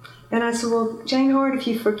 And I said, well, Jane Hart, if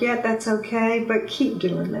you forget, that's okay, but keep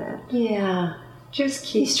doing that. Yeah. Just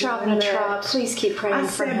keep He's driving a truck. Please keep praying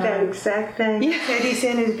for him. I said that exact thing. Yeah. I said he's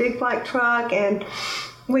in his big black truck, and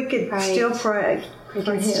we could still pray. We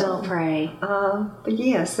can still pray. But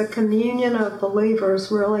yes, the communion of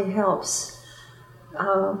believers really helps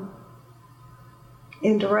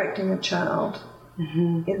in directing a child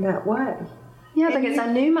in that way. Yeah, and because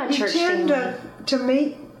I knew my church family. You tend to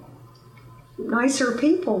meet nicer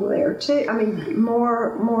people there too. I mean,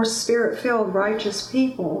 more spirit-filled, righteous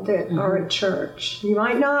people that are at church. You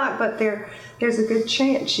might not, but there's a good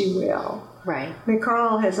chance you will. Right. I mean,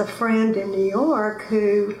 Carl has a friend in New York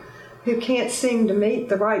who can't seem to meet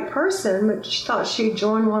the right person, but she thought she'd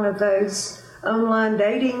join one of those online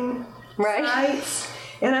dating sites.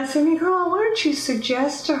 And I said, Carl, why don't you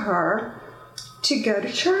suggest to her to go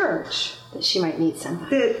to church? That she might meet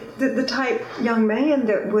somebody. The type young man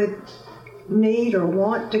that would need or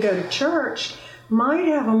want to go to church might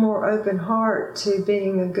have a more open heart to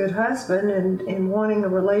being a good husband and wanting a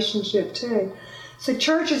relationship too. So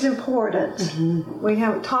church is important. Mm-hmm. We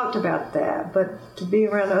haven't talked about that, but to be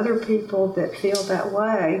around other people that feel that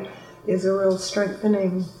way is a real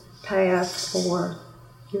strengthening path for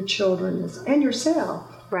your children and yourself.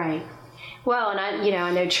 Right. Well, and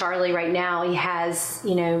I know Charlie right now, he has,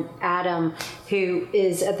 Adam, who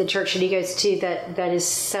is at the church that he goes to, that is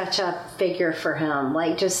such a figure for him,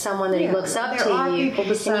 like just someone that he looks up to. There are people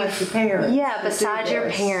besides your parents. Yeah, besides your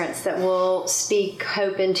parents that will speak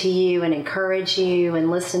hope into you and encourage you and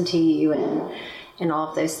listen to you and all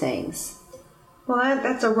of those things. Well,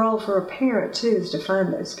 that's a role for a parent, too, is to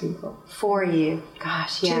find those people. For you.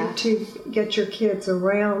 Gosh, yeah. To get your kids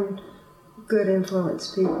around good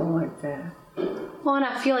influence people like that. Well, and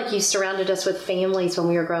I feel like you surrounded us with families when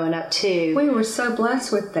we were growing up, too. We were so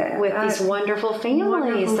blessed with that. With these wonderful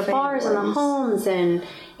families, the Bars and the Holmes and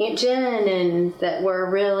Aunt Jen, and that were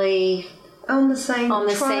really trying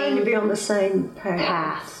to be on the same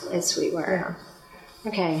path as we were. Yeah.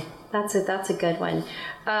 Okay. That's a good one.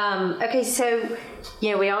 Okay, so,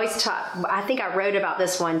 we always talk, I think I wrote about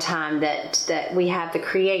this one time that we have the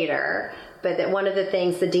Creator, but that one of the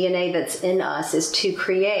things, the DNA that's in us is to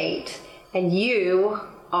create, and you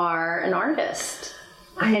are an artist.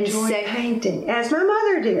 I enjoy painting, as my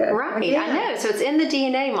mother did. Right, I know. So it's in the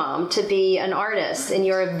DNA, Mom, to be an artist, and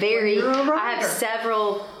you're a I have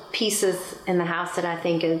several pieces in the house that I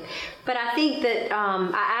think of, but I think that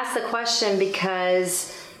I asked the question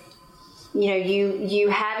because you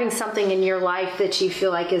having something in your life that you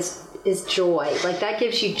feel like is joy, like that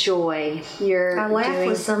gives you joy. I laughed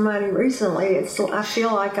with somebody recently. I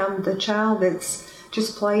feel like I'm the child that's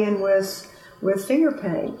just playing with finger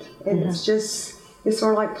paint, and it's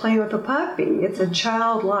sort of like playing with a puppy. It's a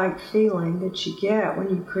childlike feeling that you get when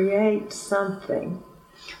you create something.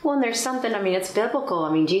 Well, and there's something, it's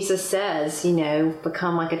biblical. Jesus says,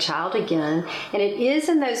 become like a child again. And it is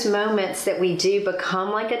in those moments that we do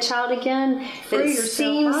become like a child again that it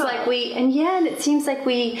seems like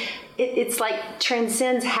it's like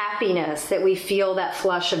transcends happiness, that we feel that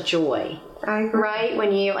flush of joy. I agree. Right?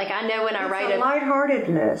 When you, I know when I write a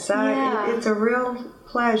lightheartedness. It's a real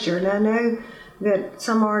pleasure. And I know that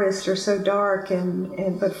some artists are so dark,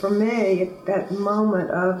 but for me, that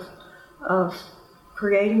moment of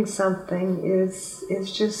creating something is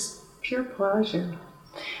just pure pleasure.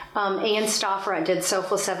 Ann Stauffer, I did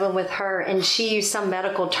Soulful 7 with her, and she used some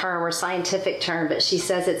medical term or scientific term, but she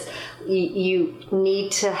says it's you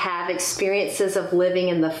need to have experiences of living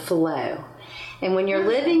in the flow. And when you're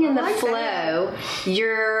living in the flow,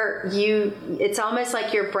 it's almost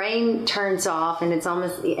like your brain turns off, and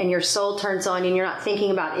and your soul turns on, and you're not thinking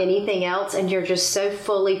about anything else, and you're just so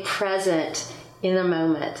fully present in the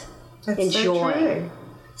moment. That's enjoy. So true.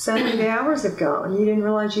 70 hours have gone. You didn't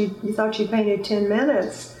realize you thought you painted 10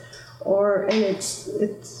 minutes, and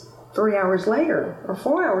it's 3 hours later or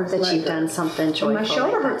 4 hours later that you've done something joyful. And my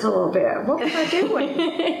shoulder hurts a little bit. What was I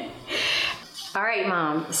doing? All right,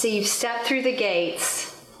 Mom. So you've stepped through the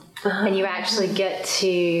gates, and you actually get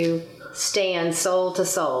to stand soul to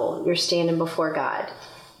soul. You're standing before God.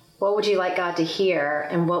 What would you like God to hear,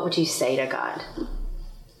 and what would you say to God?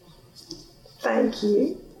 Thank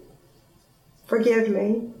you. Forgive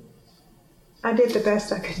me. I did the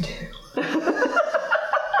best I could do.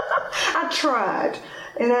 I tried.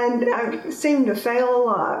 And I seemed to fail a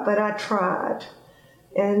lot, but I tried.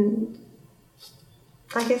 And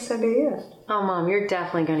I guess I did. Oh, Mom, you're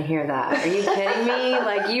definitely going to hear that. Are you kidding me?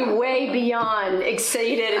 Like, you way beyond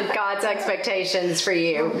exceeded God's expectations for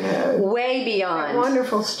you. Way beyond. That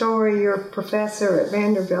wonderful story your professor at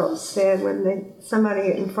Vanderbilt said when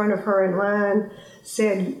somebody in front of her in line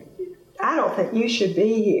said, I don't think you should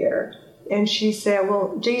be here. And she said,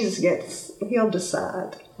 well, he'll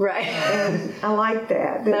decide. Right. And I like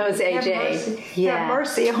that. That was AJ. Have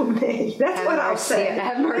mercy on me. That's what I'll say.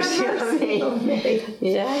 Have mercy on me.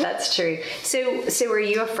 Yeah, that's true. So were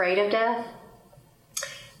you afraid of death?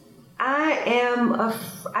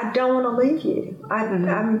 I don't want to leave you.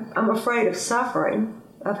 I'm afraid of suffering,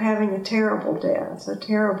 of having a terrible death, a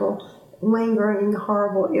terrible, lingering,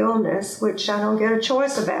 horrible illness, which I don't get a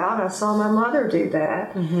choice about. I saw my mother do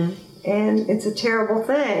that. Mm-hmm. And it's a terrible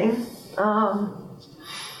thing.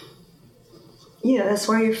 That's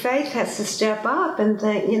where your faith has to step up and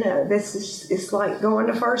think, it's like going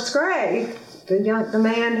to first grade. The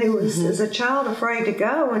man who was, as a child, afraid to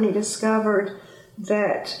go, and he discovered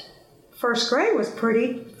that first grade was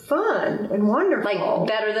pretty fun and wonderful. Like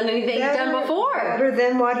better than anything he'd done before. Better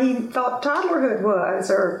than what he thought toddlerhood was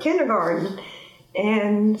or kindergarten.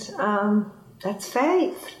 And that's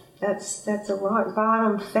faith. That's a rock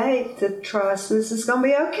bottom faith to trust this is going to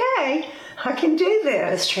be okay. I can do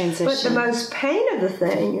this. This transition. But the most pain of the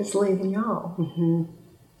thing is leaving y'all. Mm-hmm.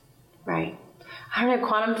 Right. I don't know,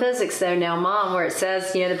 quantum physics though now, Mom, where it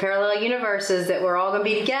says, the parallel universes that we're all going to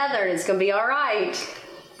be together and it's going to be all right.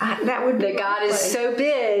 That would be that God is so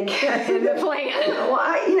big in the plan. Well,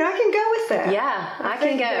 I can go with that. Yeah, I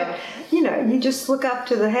can go. That, you just look up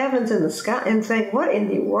to the heavens and the sky and think, what in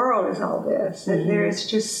the world is all this? And there is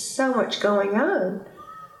just so much going on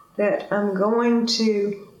that I'm going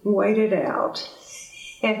to wait it out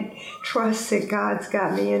and trust that God's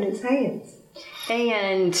got me in His hands.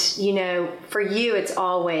 And, for you, it's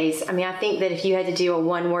always, I think that if you had to do a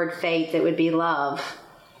one-word faith, it would be love.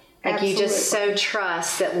 Like Absolutely. You just so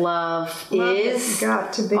trust that love is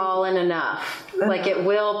got to be all and enough. Like it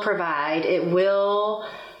will provide, it will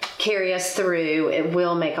carry us through, it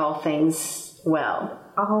will make all things well.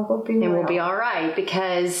 All will be and well. We'll be all right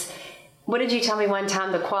because what did you tell me one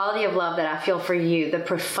time? The quality of love that I feel for you, the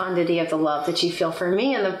profundity of the love that you feel for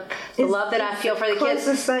me, and the love that I feel for the kids.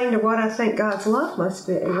 It's the thing to what I think God's love must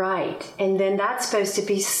be. Right. And then that's supposed to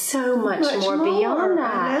be so much more beyond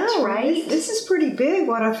that, right? This is pretty big,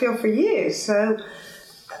 what I feel for you. So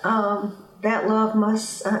that love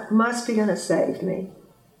must be going to save me.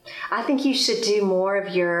 I think you should do more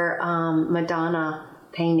of your Madonna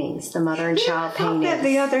paintings, the mother and child paintings. I thought that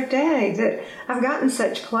the other day that I've gotten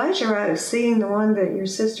such pleasure out of seeing the one that your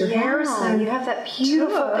sister Harrison. You have that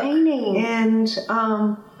beautiful painting, and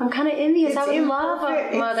I'm kind of envious. I would love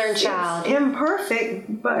a mother and child. It's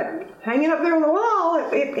imperfect, but hanging up there on the wall,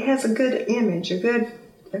 it has a good image, a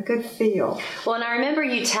good feel. Well, and I remember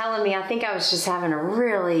you telling me, I think I was just having a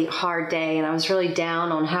really hard day and I was really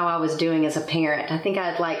down on how I was doing as a parent. I think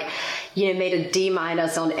I'd made a D-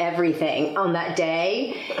 on everything on that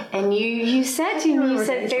day. And you said to me,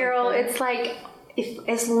 Farrell, it's like,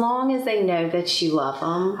 as long as they know that you love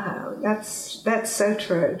them. Oh, that's so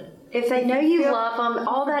true. If they know you love them,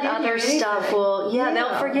 all that other stuff will,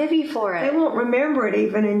 they'll forgive you for it. They won't remember it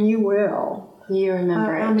even, and you will. You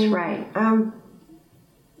remember it, right.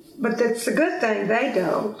 But that's a good thing. They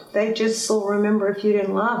don't. They just will remember if you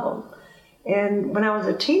didn't love them. And when I was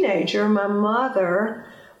a teenager, my mother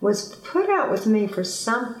was put out with me for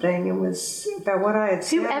something. It was about what I had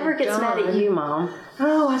said. Whoever gets mad at you, Mom?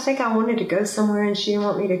 Oh, I think I wanted to go somewhere and she didn't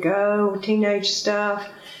want me to go, teenage stuff.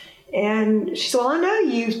 And she said, well, I know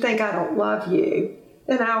you think I don't love you.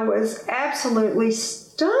 And I was absolutely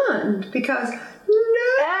stunned because, no,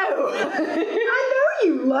 I know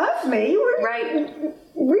you love me.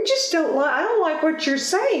 We just don't I don't like what you're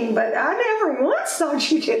saying, but I never once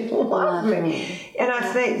thought you didn't love me. And I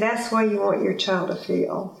think that's why you want your child to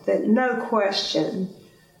feel, that no question,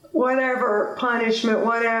 whatever punishment,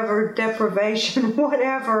 whatever deprivation,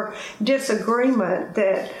 whatever disagreement,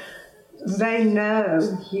 that they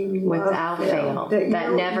know you love without them, fail.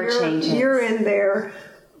 That never changes. You're in there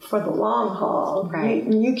for the long haul. Right.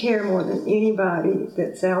 You care more than anybody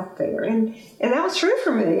that's out there. And that was true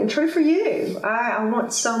for me and true for you. I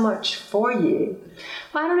want so much for you.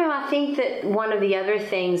 Well, I don't know. I think that one of the other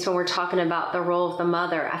things when we're talking about the role of the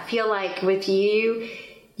mother, I feel like with you,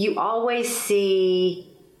 you always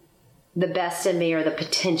see the best in me or the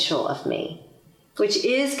potential of me. which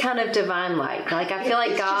is kind of divine-like. Like, I feel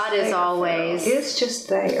like God is always... It's just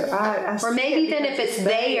there. Or maybe then if it's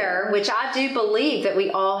there, which I do believe that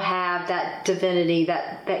we all have that divinity,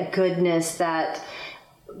 that goodness, that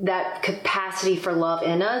capacity for love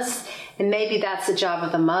in us. And maybe that's the job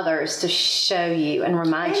of the mothers, to show you and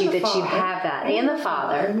remind you that you have that. And the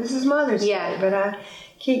father. This is Mother's Day, but I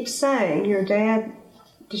keep saying your dad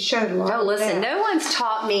showed love. Oh, listen, no one's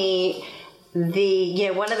taught me...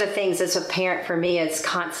 one of the things as a parent for me is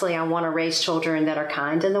constantly I want to raise children that are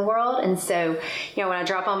kind in the world. And so, when I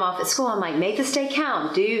drop them off at school, I'm like, make this day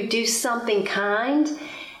count. Do something kind.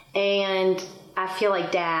 And I feel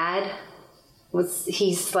like Dad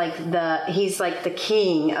he's like the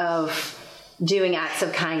king of doing acts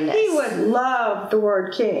of kindness. He would love the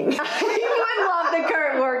word king. He would love the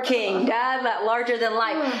current word king. Dad, that larger than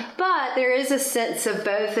life. But there is a sense of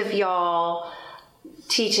both of y'all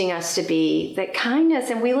teaching us to be that kindness,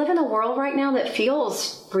 and we live in a world right now that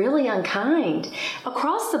feels really unkind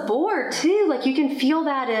across the board too. Like, you can feel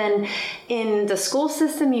that in the school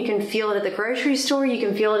system, you can feel it at the grocery store, you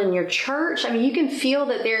can feel it in your church. I mean, you can feel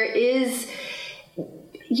that there is,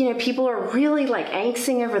 people are really like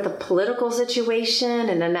angsting over the political situation,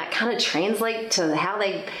 and then that kind of translates to how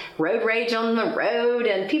they road rage on the road,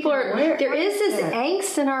 and people are there is this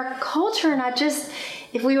angst in our culture. And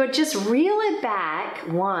if we would just reel it back,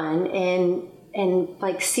 and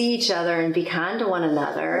like see each other and be kind to one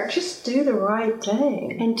another. Just do the right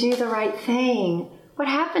thing. And do the right thing. What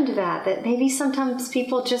happened to that? That maybe sometimes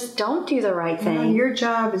people just don't do the right thing. Your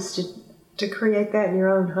job is to create that in your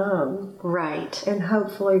own home. Right. And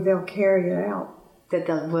hopefully they'll carry it out. That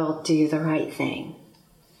they will do the right thing.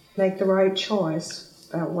 Make the right choice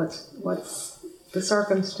about what's the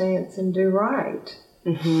circumstance, and do right.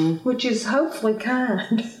 Mm-hmm. Which is hopefully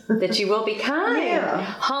kind. That you will be kind. Yeah.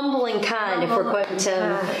 Humble and kind, if we're quoting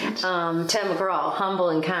Tim McGraw. Humble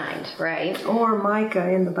and kind, right? Or Micah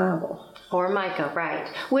in the Bible. Or Micah, right.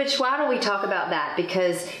 Which, why don't we talk about that?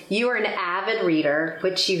 Because you are an avid reader,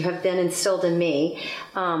 which you have been instilled in me.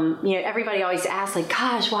 Everybody always asks, like,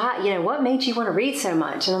 gosh, why, what made you want to read so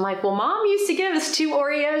much? And I'm like, well, Mom used to give us 2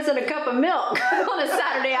 Oreos and a cup of milk on a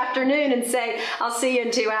Saturday afternoon and say, I'll see you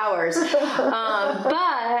in 2 hours.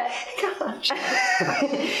 But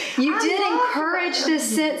you did encourage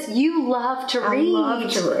this sense. You love to read. I love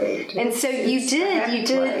to read. And so you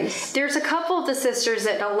did. There's a couple of the sisters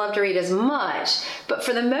that don't love to read as much, but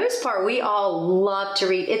for the most part, we all love to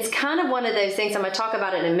read. It's kind of one of those things, I'm going to talk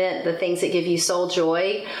about it in a minute, the things that give you soul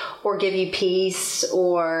joy or give you peace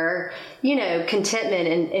or,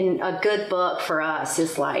 contentment. And a good book for us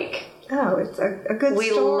is like... Oh, it's a good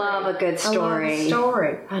story. We love a good story. I love a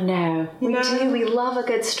story. I know. We do. We love a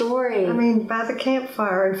good story. I mean, by the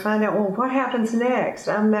campfire and find out, well, what happens next?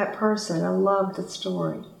 I'm that person. I love the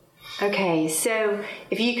story. Okay, so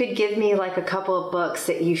if you could give me like a couple of books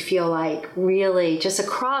that you feel like really just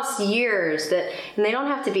across years and they don't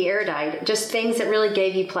have to be erudite, just things that really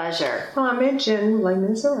gave you pleasure. Well, I mentioned Les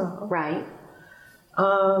Miserables. Right.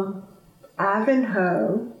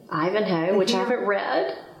 Ivanhoe. Ivanhoe, which I haven't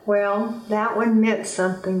read. Well, that one meant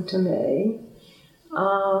something to me.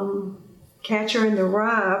 Catcher in the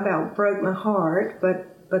Rye about broke my heart,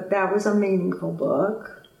 but that was a meaningful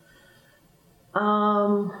book.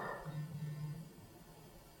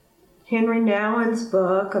 Henry Nouwen's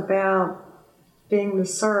book about being the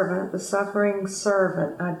servant, the suffering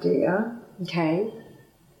servant idea. Okay.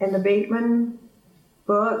 And the Beekman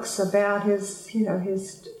books about his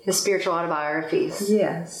spiritual autobiographies.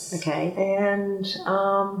 Yes. Okay. And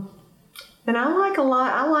I like a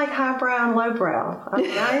lot. I like highbrow and lowbrow.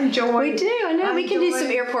 I enjoy. We do. I know. We can do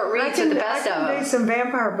some airport reads with the best of them. I can do some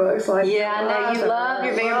vampire books like. Yeah, I know. You love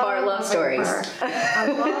your vampire love stories.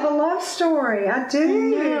 I love a love story. I do.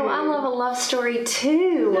 No, I love a love story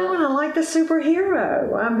too. No, and I like the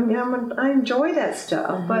superhero. I enjoy that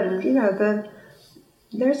stuff. Mm-hmm. But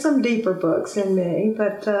there's some deeper books in me.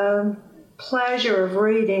 But pleasure of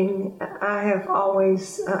reading, I have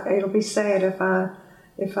always. It'll be sad if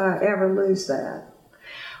I ever lose that.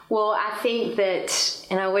 Well, I think that,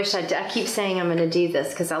 and I wish I keep saying I'm going to do this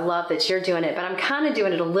because I love that you're doing it, but I'm kind of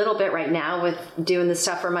doing it a little bit right now with doing the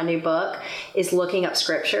stuff for my new book, is looking up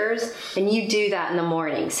scriptures, and you do that in the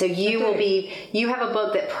morning. So you have a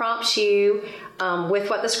book that prompts you with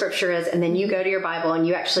what the scripture is, and then you go to your Bible and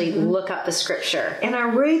you actually look up the scripture. And I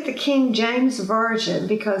read the King James Version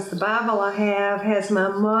because the Bible I have has my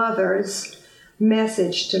mother's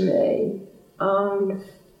message to me on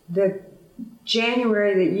the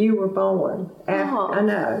January that you were born. I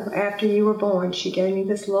know. After you were born, she gave me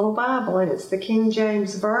this little Bible, and it's the King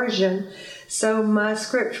James Version. So my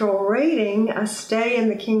scriptural reading, I stay in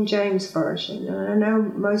the King James Version. And I know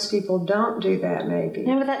most people don't do that, maybe.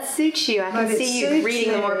 No, but that suits you. I can see you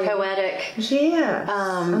reading the more poetic. Yes.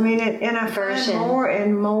 And I version. find more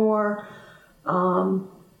and more,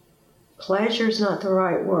 pleasure's not the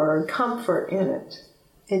right word, comfort in it.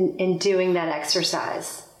 In doing that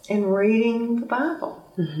exercise. And reading the Bible.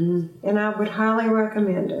 Mm-hmm. And I would highly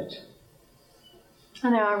recommend it. I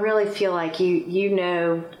know, I really feel like you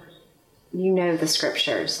know the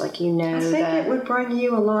scriptures. Like you know I think it would bring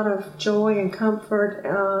you a lot of joy and comfort.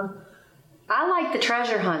 I like the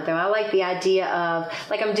treasure hunt, though. I like the idea of,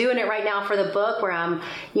 like, I'm doing it right now for the book where I'm,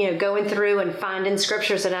 going through and finding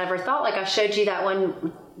scriptures that I never thought. Like I showed you that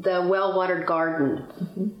one, the well-watered garden.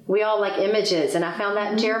 Mm-hmm. We all like images, and I found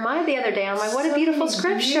that in Jeremiah the other day. I'm like, what a beautiful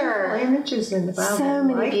scripture. Beautiful images in the Bible. So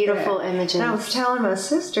many beautiful images. And I was telling my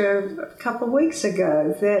sister a couple of weeks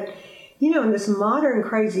ago that, in this modern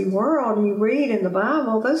crazy world, and you read in the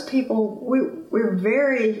Bible, those people, we're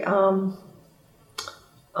very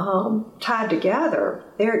tied together.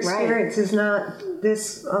 Their experience is not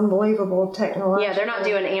this unbelievable technology. Yeah, they're not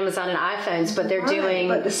doing Amazon and iPhones, but they're doing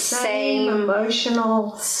but the same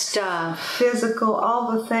emotional stuff, physical,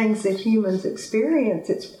 all the things that humans experience.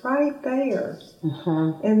 It's right there.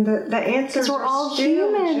 Mm-hmm. And the answers are we're all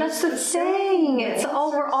human. That's the thing.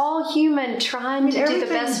 We're all human trying to do the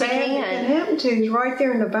best we can. Everything bad that can happen to you is right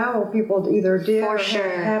there in the Bible. People either did or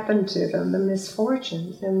sure. happened to them, the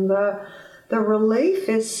misfortunes. And the relief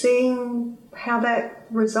is seeing how that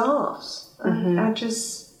resolves. Mm-hmm.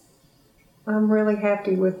 I'm really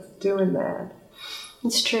happy with doing that.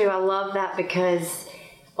 It's true. I love that because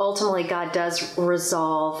ultimately God does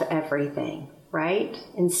resolve everything, right?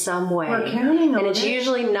 In some way. We're counting on and it's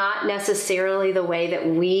usually not necessarily the way that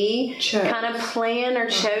we kind of plan or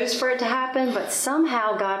chose for it to happen, but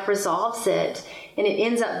somehow God resolves it and it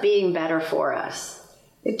ends up being better for us.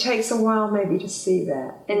 It takes a while maybe to see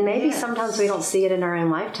that. And maybe sometimes we don't see it in our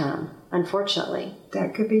own lifetime, unfortunately.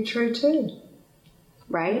 That could be true too.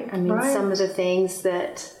 Right? I mean, some of the things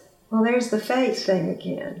that... Well, there's the faith thing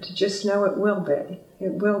again, to just know it will be.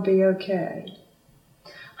 It will be okay.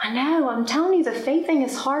 I know. I'm telling you, the faith thing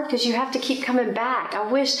is hard because you have to keep coming back.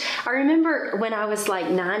 I remember when I was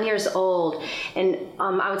like 9 years old, and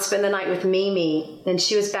I would spend the night with Mimi, and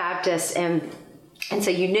she was Baptist, and so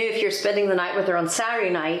you knew if you're spending the night with her on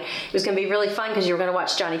Saturday night, it was going to be really fun because you were going to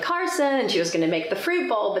watch Johnny Carson and she was going to make the fruit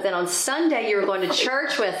bowl. But then on Sunday, you were going to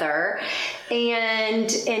church with her. And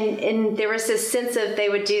there was this sense of they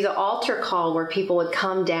would do the altar call where people would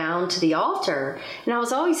come down to the altar. And I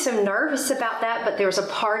was always so nervous about that. But there was a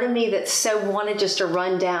part of me that so wanted just to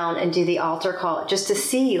run down and do the altar call just to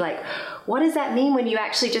see, like, what does that mean when you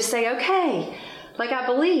actually just say, okay, like I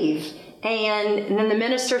believe. And then the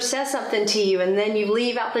minister says something to you, and then you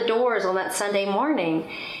leave out the doors on that Sunday morning.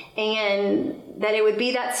 And that it would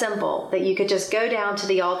be that simple, that you could just go down to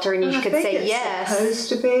the altar and you could say yes. It's supposed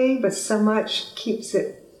to be, but so much keeps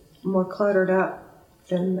it more cluttered up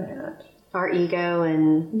than that. Our ego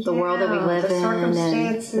and the world that we live in.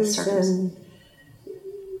 Circumstances and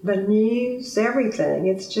the news, everything.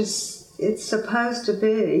 It's supposed to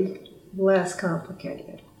be less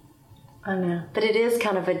complicated. I know. But it is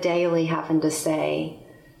kind of a daily having to say,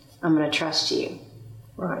 I'm going to trust you.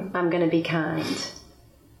 Right. I'm going to be kind.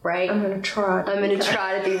 Right? I'm going to try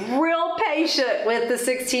to be real patient with the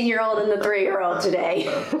 16-year-old and the 3-year-old today.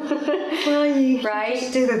 Well, you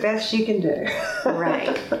just do the best you can do.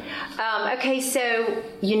 Right. Okay, so,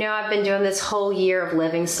 I've been doing this whole year of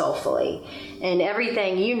living soulfully. And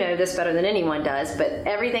everything, this better than anyone does, but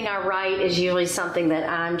everything I write is usually something that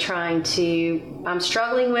I'm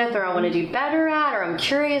struggling with, or I want to do better at, or I'm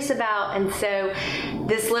curious about. And so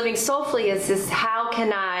this living soulfully is this, how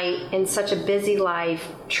can I, in such a busy life,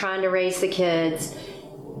 trying to raise the kids,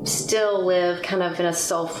 still live kind of in a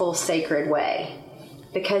soulful, sacred way?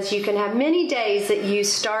 Because you can have many days that you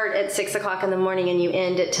start at 6 o'clock in the morning and you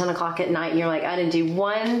end at 10 o'clock at night, and you're like, I didn't do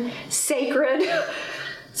one sacred,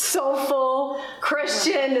 soulful,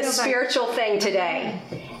 Christian, spiritual thing today.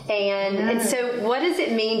 And so what does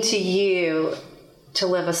it mean to you to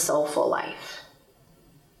live a soulful life?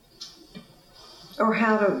 Or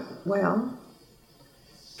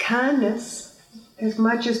kindness as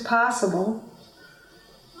much as possible.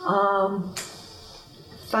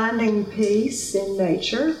 Finding peace in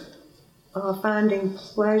nature. Finding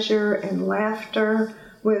pleasure and laughter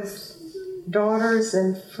with daughters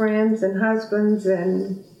and friends and husbands,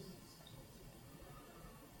 and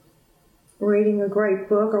reading a great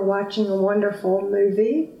book or watching a wonderful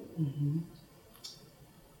movie. Mm-hmm.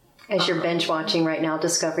 As you're binge watching right now,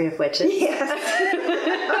 Discovery of Witches. Yes.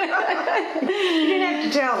 You didn't have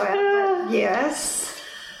to tell that, but yes.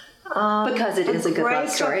 Because it is a good love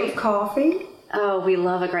story. A great cup of coffee. Oh, we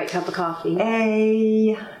love a great cup of coffee.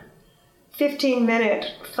 A 15-minute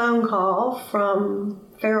phone call from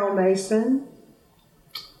Farrell Mason.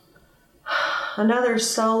 Another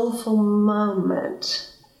soulful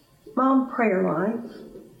moment. Mom, prayer life.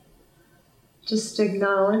 Just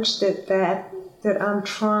acknowledge that I'm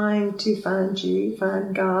trying to find you,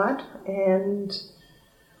 find God, and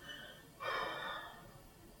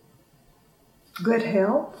good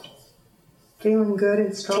health, feeling good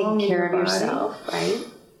and strong. Take care in your of body. yourself, right?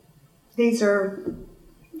 These are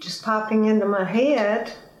just popping into my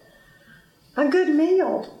head. A good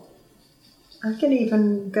meal. I can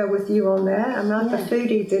even go with you on that. I'm not the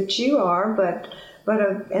foodie that you are, but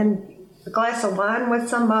a glass of wine with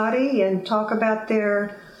somebody and talk about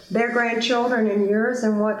their grandchildren and yours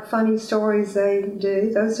and what funny stories they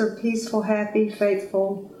do. Those are peaceful, happy,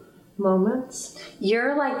 faithful moments.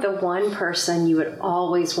 You're like the one person you would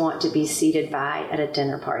always want to be seated by at a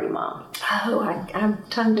dinner party, Mom. Oh, I'm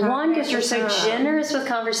tongue-tied. One, because you're so generous with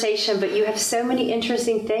conversation, but you have so many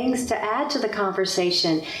interesting things to add to the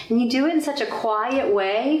conversation. And you do it in such a quiet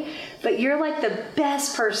way, but you're like the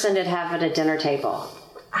best person to have at a dinner table.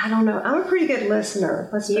 I don't know. I'm a pretty good listener.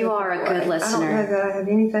 You are a good listener. I don't know that I have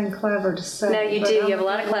anything clever to say. No, you do. You have a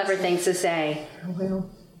lot of clever things to say. Well,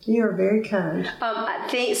 you are very kind. I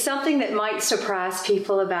think something that might surprise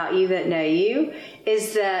people about you that know you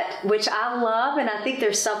is that, which I love, and I think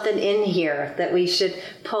there's something in here that we should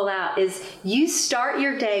pull out, is you start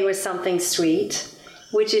your day with something sweet,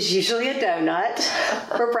 which is usually a donut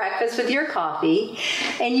for breakfast with your coffee,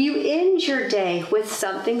 and you end your day with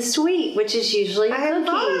something sweet, which is usually a cookie. I hadn't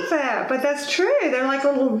thought of that, but that's true. They're like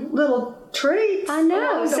little treats. I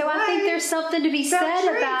know. So I think there's something to be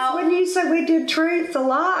said about. When you said we did treats a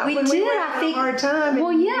lot, we did. I think. A hard time.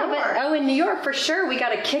 Well, but in New York for sure, we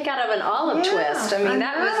got a kick out of an olive twist. I mean,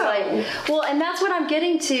 that was like, and that's what I'm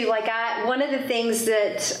getting to. Like, one of the things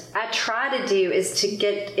that I try to do is to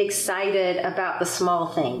get excited about the small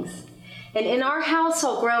things. And in our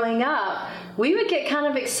household growing up, we would get kind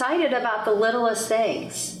of excited about the littlest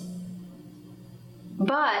things.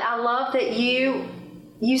 But I love that you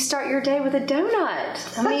start your day with a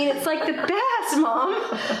donut. I mean, it's like the best, Mom.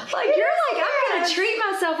 Like, you're like, I'm going to treat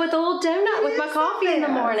myself with a little donut with my coffee in the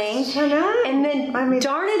morning. I know. And then,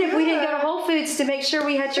 darn it, if we didn't go to Whole Foods to make sure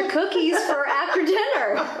we had your cookies for after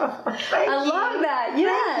dinner. I love that.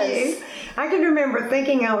 Yes. I can remember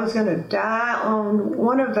thinking I was going to die on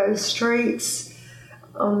one of those streets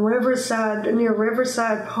on Riverside, near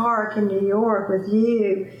Riverside Park in New York with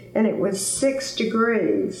you, and it was 6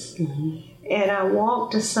 degrees. Mm-hmm. And I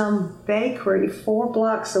walked to some bakery 4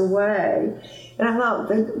 blocks away. And I thought,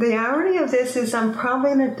 the irony of this is I'm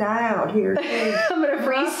probably going to die out here, too. I'm going to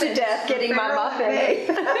freeze to death getting my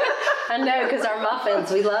muffin. I know, because our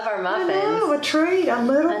muffins, we love our muffins. I know, a treat, a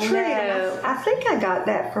little treat. I think I got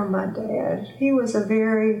that from my dad. He was a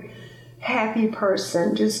very happy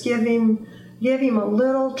person. Just give him a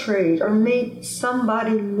little treat or meet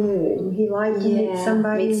somebody new. He liked to meet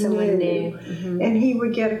somebody new. Mm-hmm. And he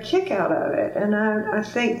would get a kick out of it. And I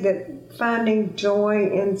think that finding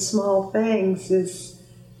joy in small things is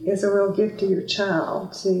a real gift to your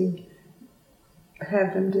child, to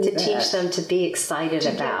have them do that. To teach them to be excited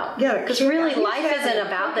about. Because really life isn't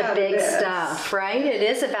about the big stuff, right? It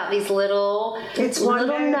is about these little nuggets.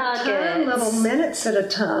 Little minutes at a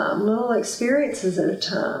time, little experiences at a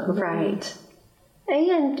time. Right.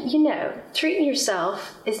 And, treating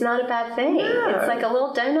yourself is not a bad thing. No. It's like a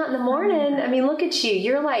little donut in the morning. I mean, look at you.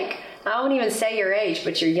 You're like, I won't even say your age,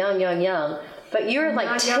 but you're young. But you're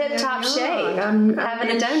like tip-top shape, I'm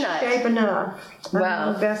having a donut. Shape enough.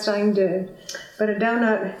 Wow. The best I can do. But a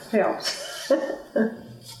donut helps.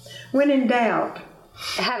 When in doubt,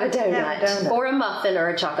 have a donut. Or a muffin or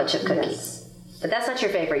a chocolate chip cookie. Yes. But that's not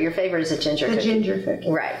your favorite. Your favorite is a ginger cookie. The ginger cookie.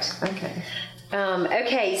 Right. Okay.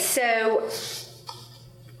 Okay, so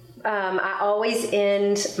I always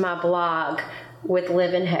end my blog with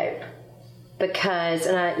Live in Hope. Because,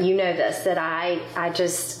 and you know this, that I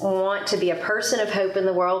just want to be a person of hope in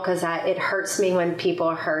the world, because it hurts me when people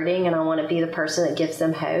are hurting, and I want to be the person that gives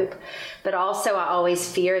them hope. But also I always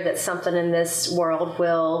fear that something in this world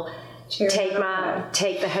will take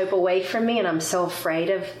the hope away from me, and I'm so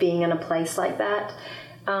afraid of being in a place like that.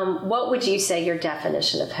 What would you say your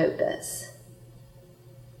definition of hope is?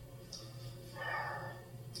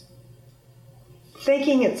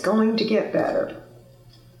 Thinking it's going to get better.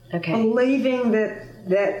 Okay. Believing that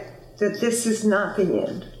this is not the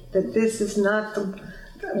end, that this is not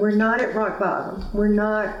we're not at rock bottom.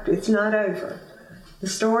 It's not over. The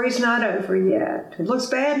story's not over yet. It looks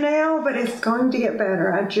bad now, but it's going to get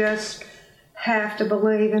better. I just have to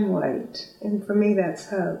believe and wait. And for me, that's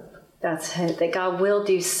hope. That's hope, that God will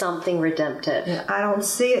do something redemptive. I don't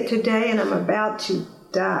see it today, and I'm about to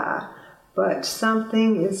die. But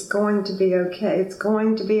something is going to be okay. It's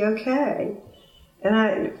going to be okay. And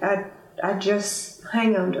I just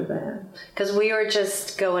hang on to that. Because we were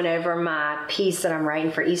just going over my piece that I'm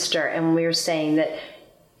writing for Easter, and we were saying that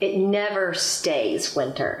it never stays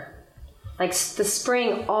winter. Like the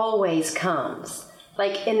spring always comes.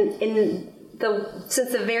 Like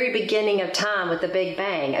since the very beginning of time with the Big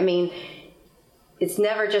Bang. I mean, it's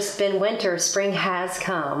never just been winter. Spring has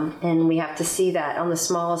come, and we have to see that on the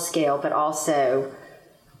smallest scale, but also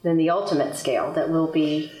then the ultimate scale that will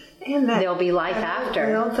be, there'll be life after.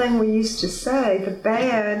 The old thing we used to say, the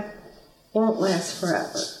bad won't last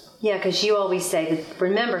forever. Yeah, because you always say, that,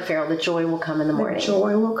 remember, Farrell, the joy will come in the morning. The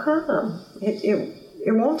joy will come.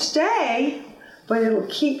 It won't stay, but it'll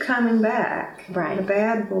keep coming back. Right. The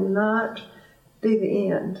bad will not be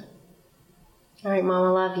the end. All right, Mom, I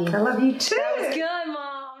love you. I love you too. That was good.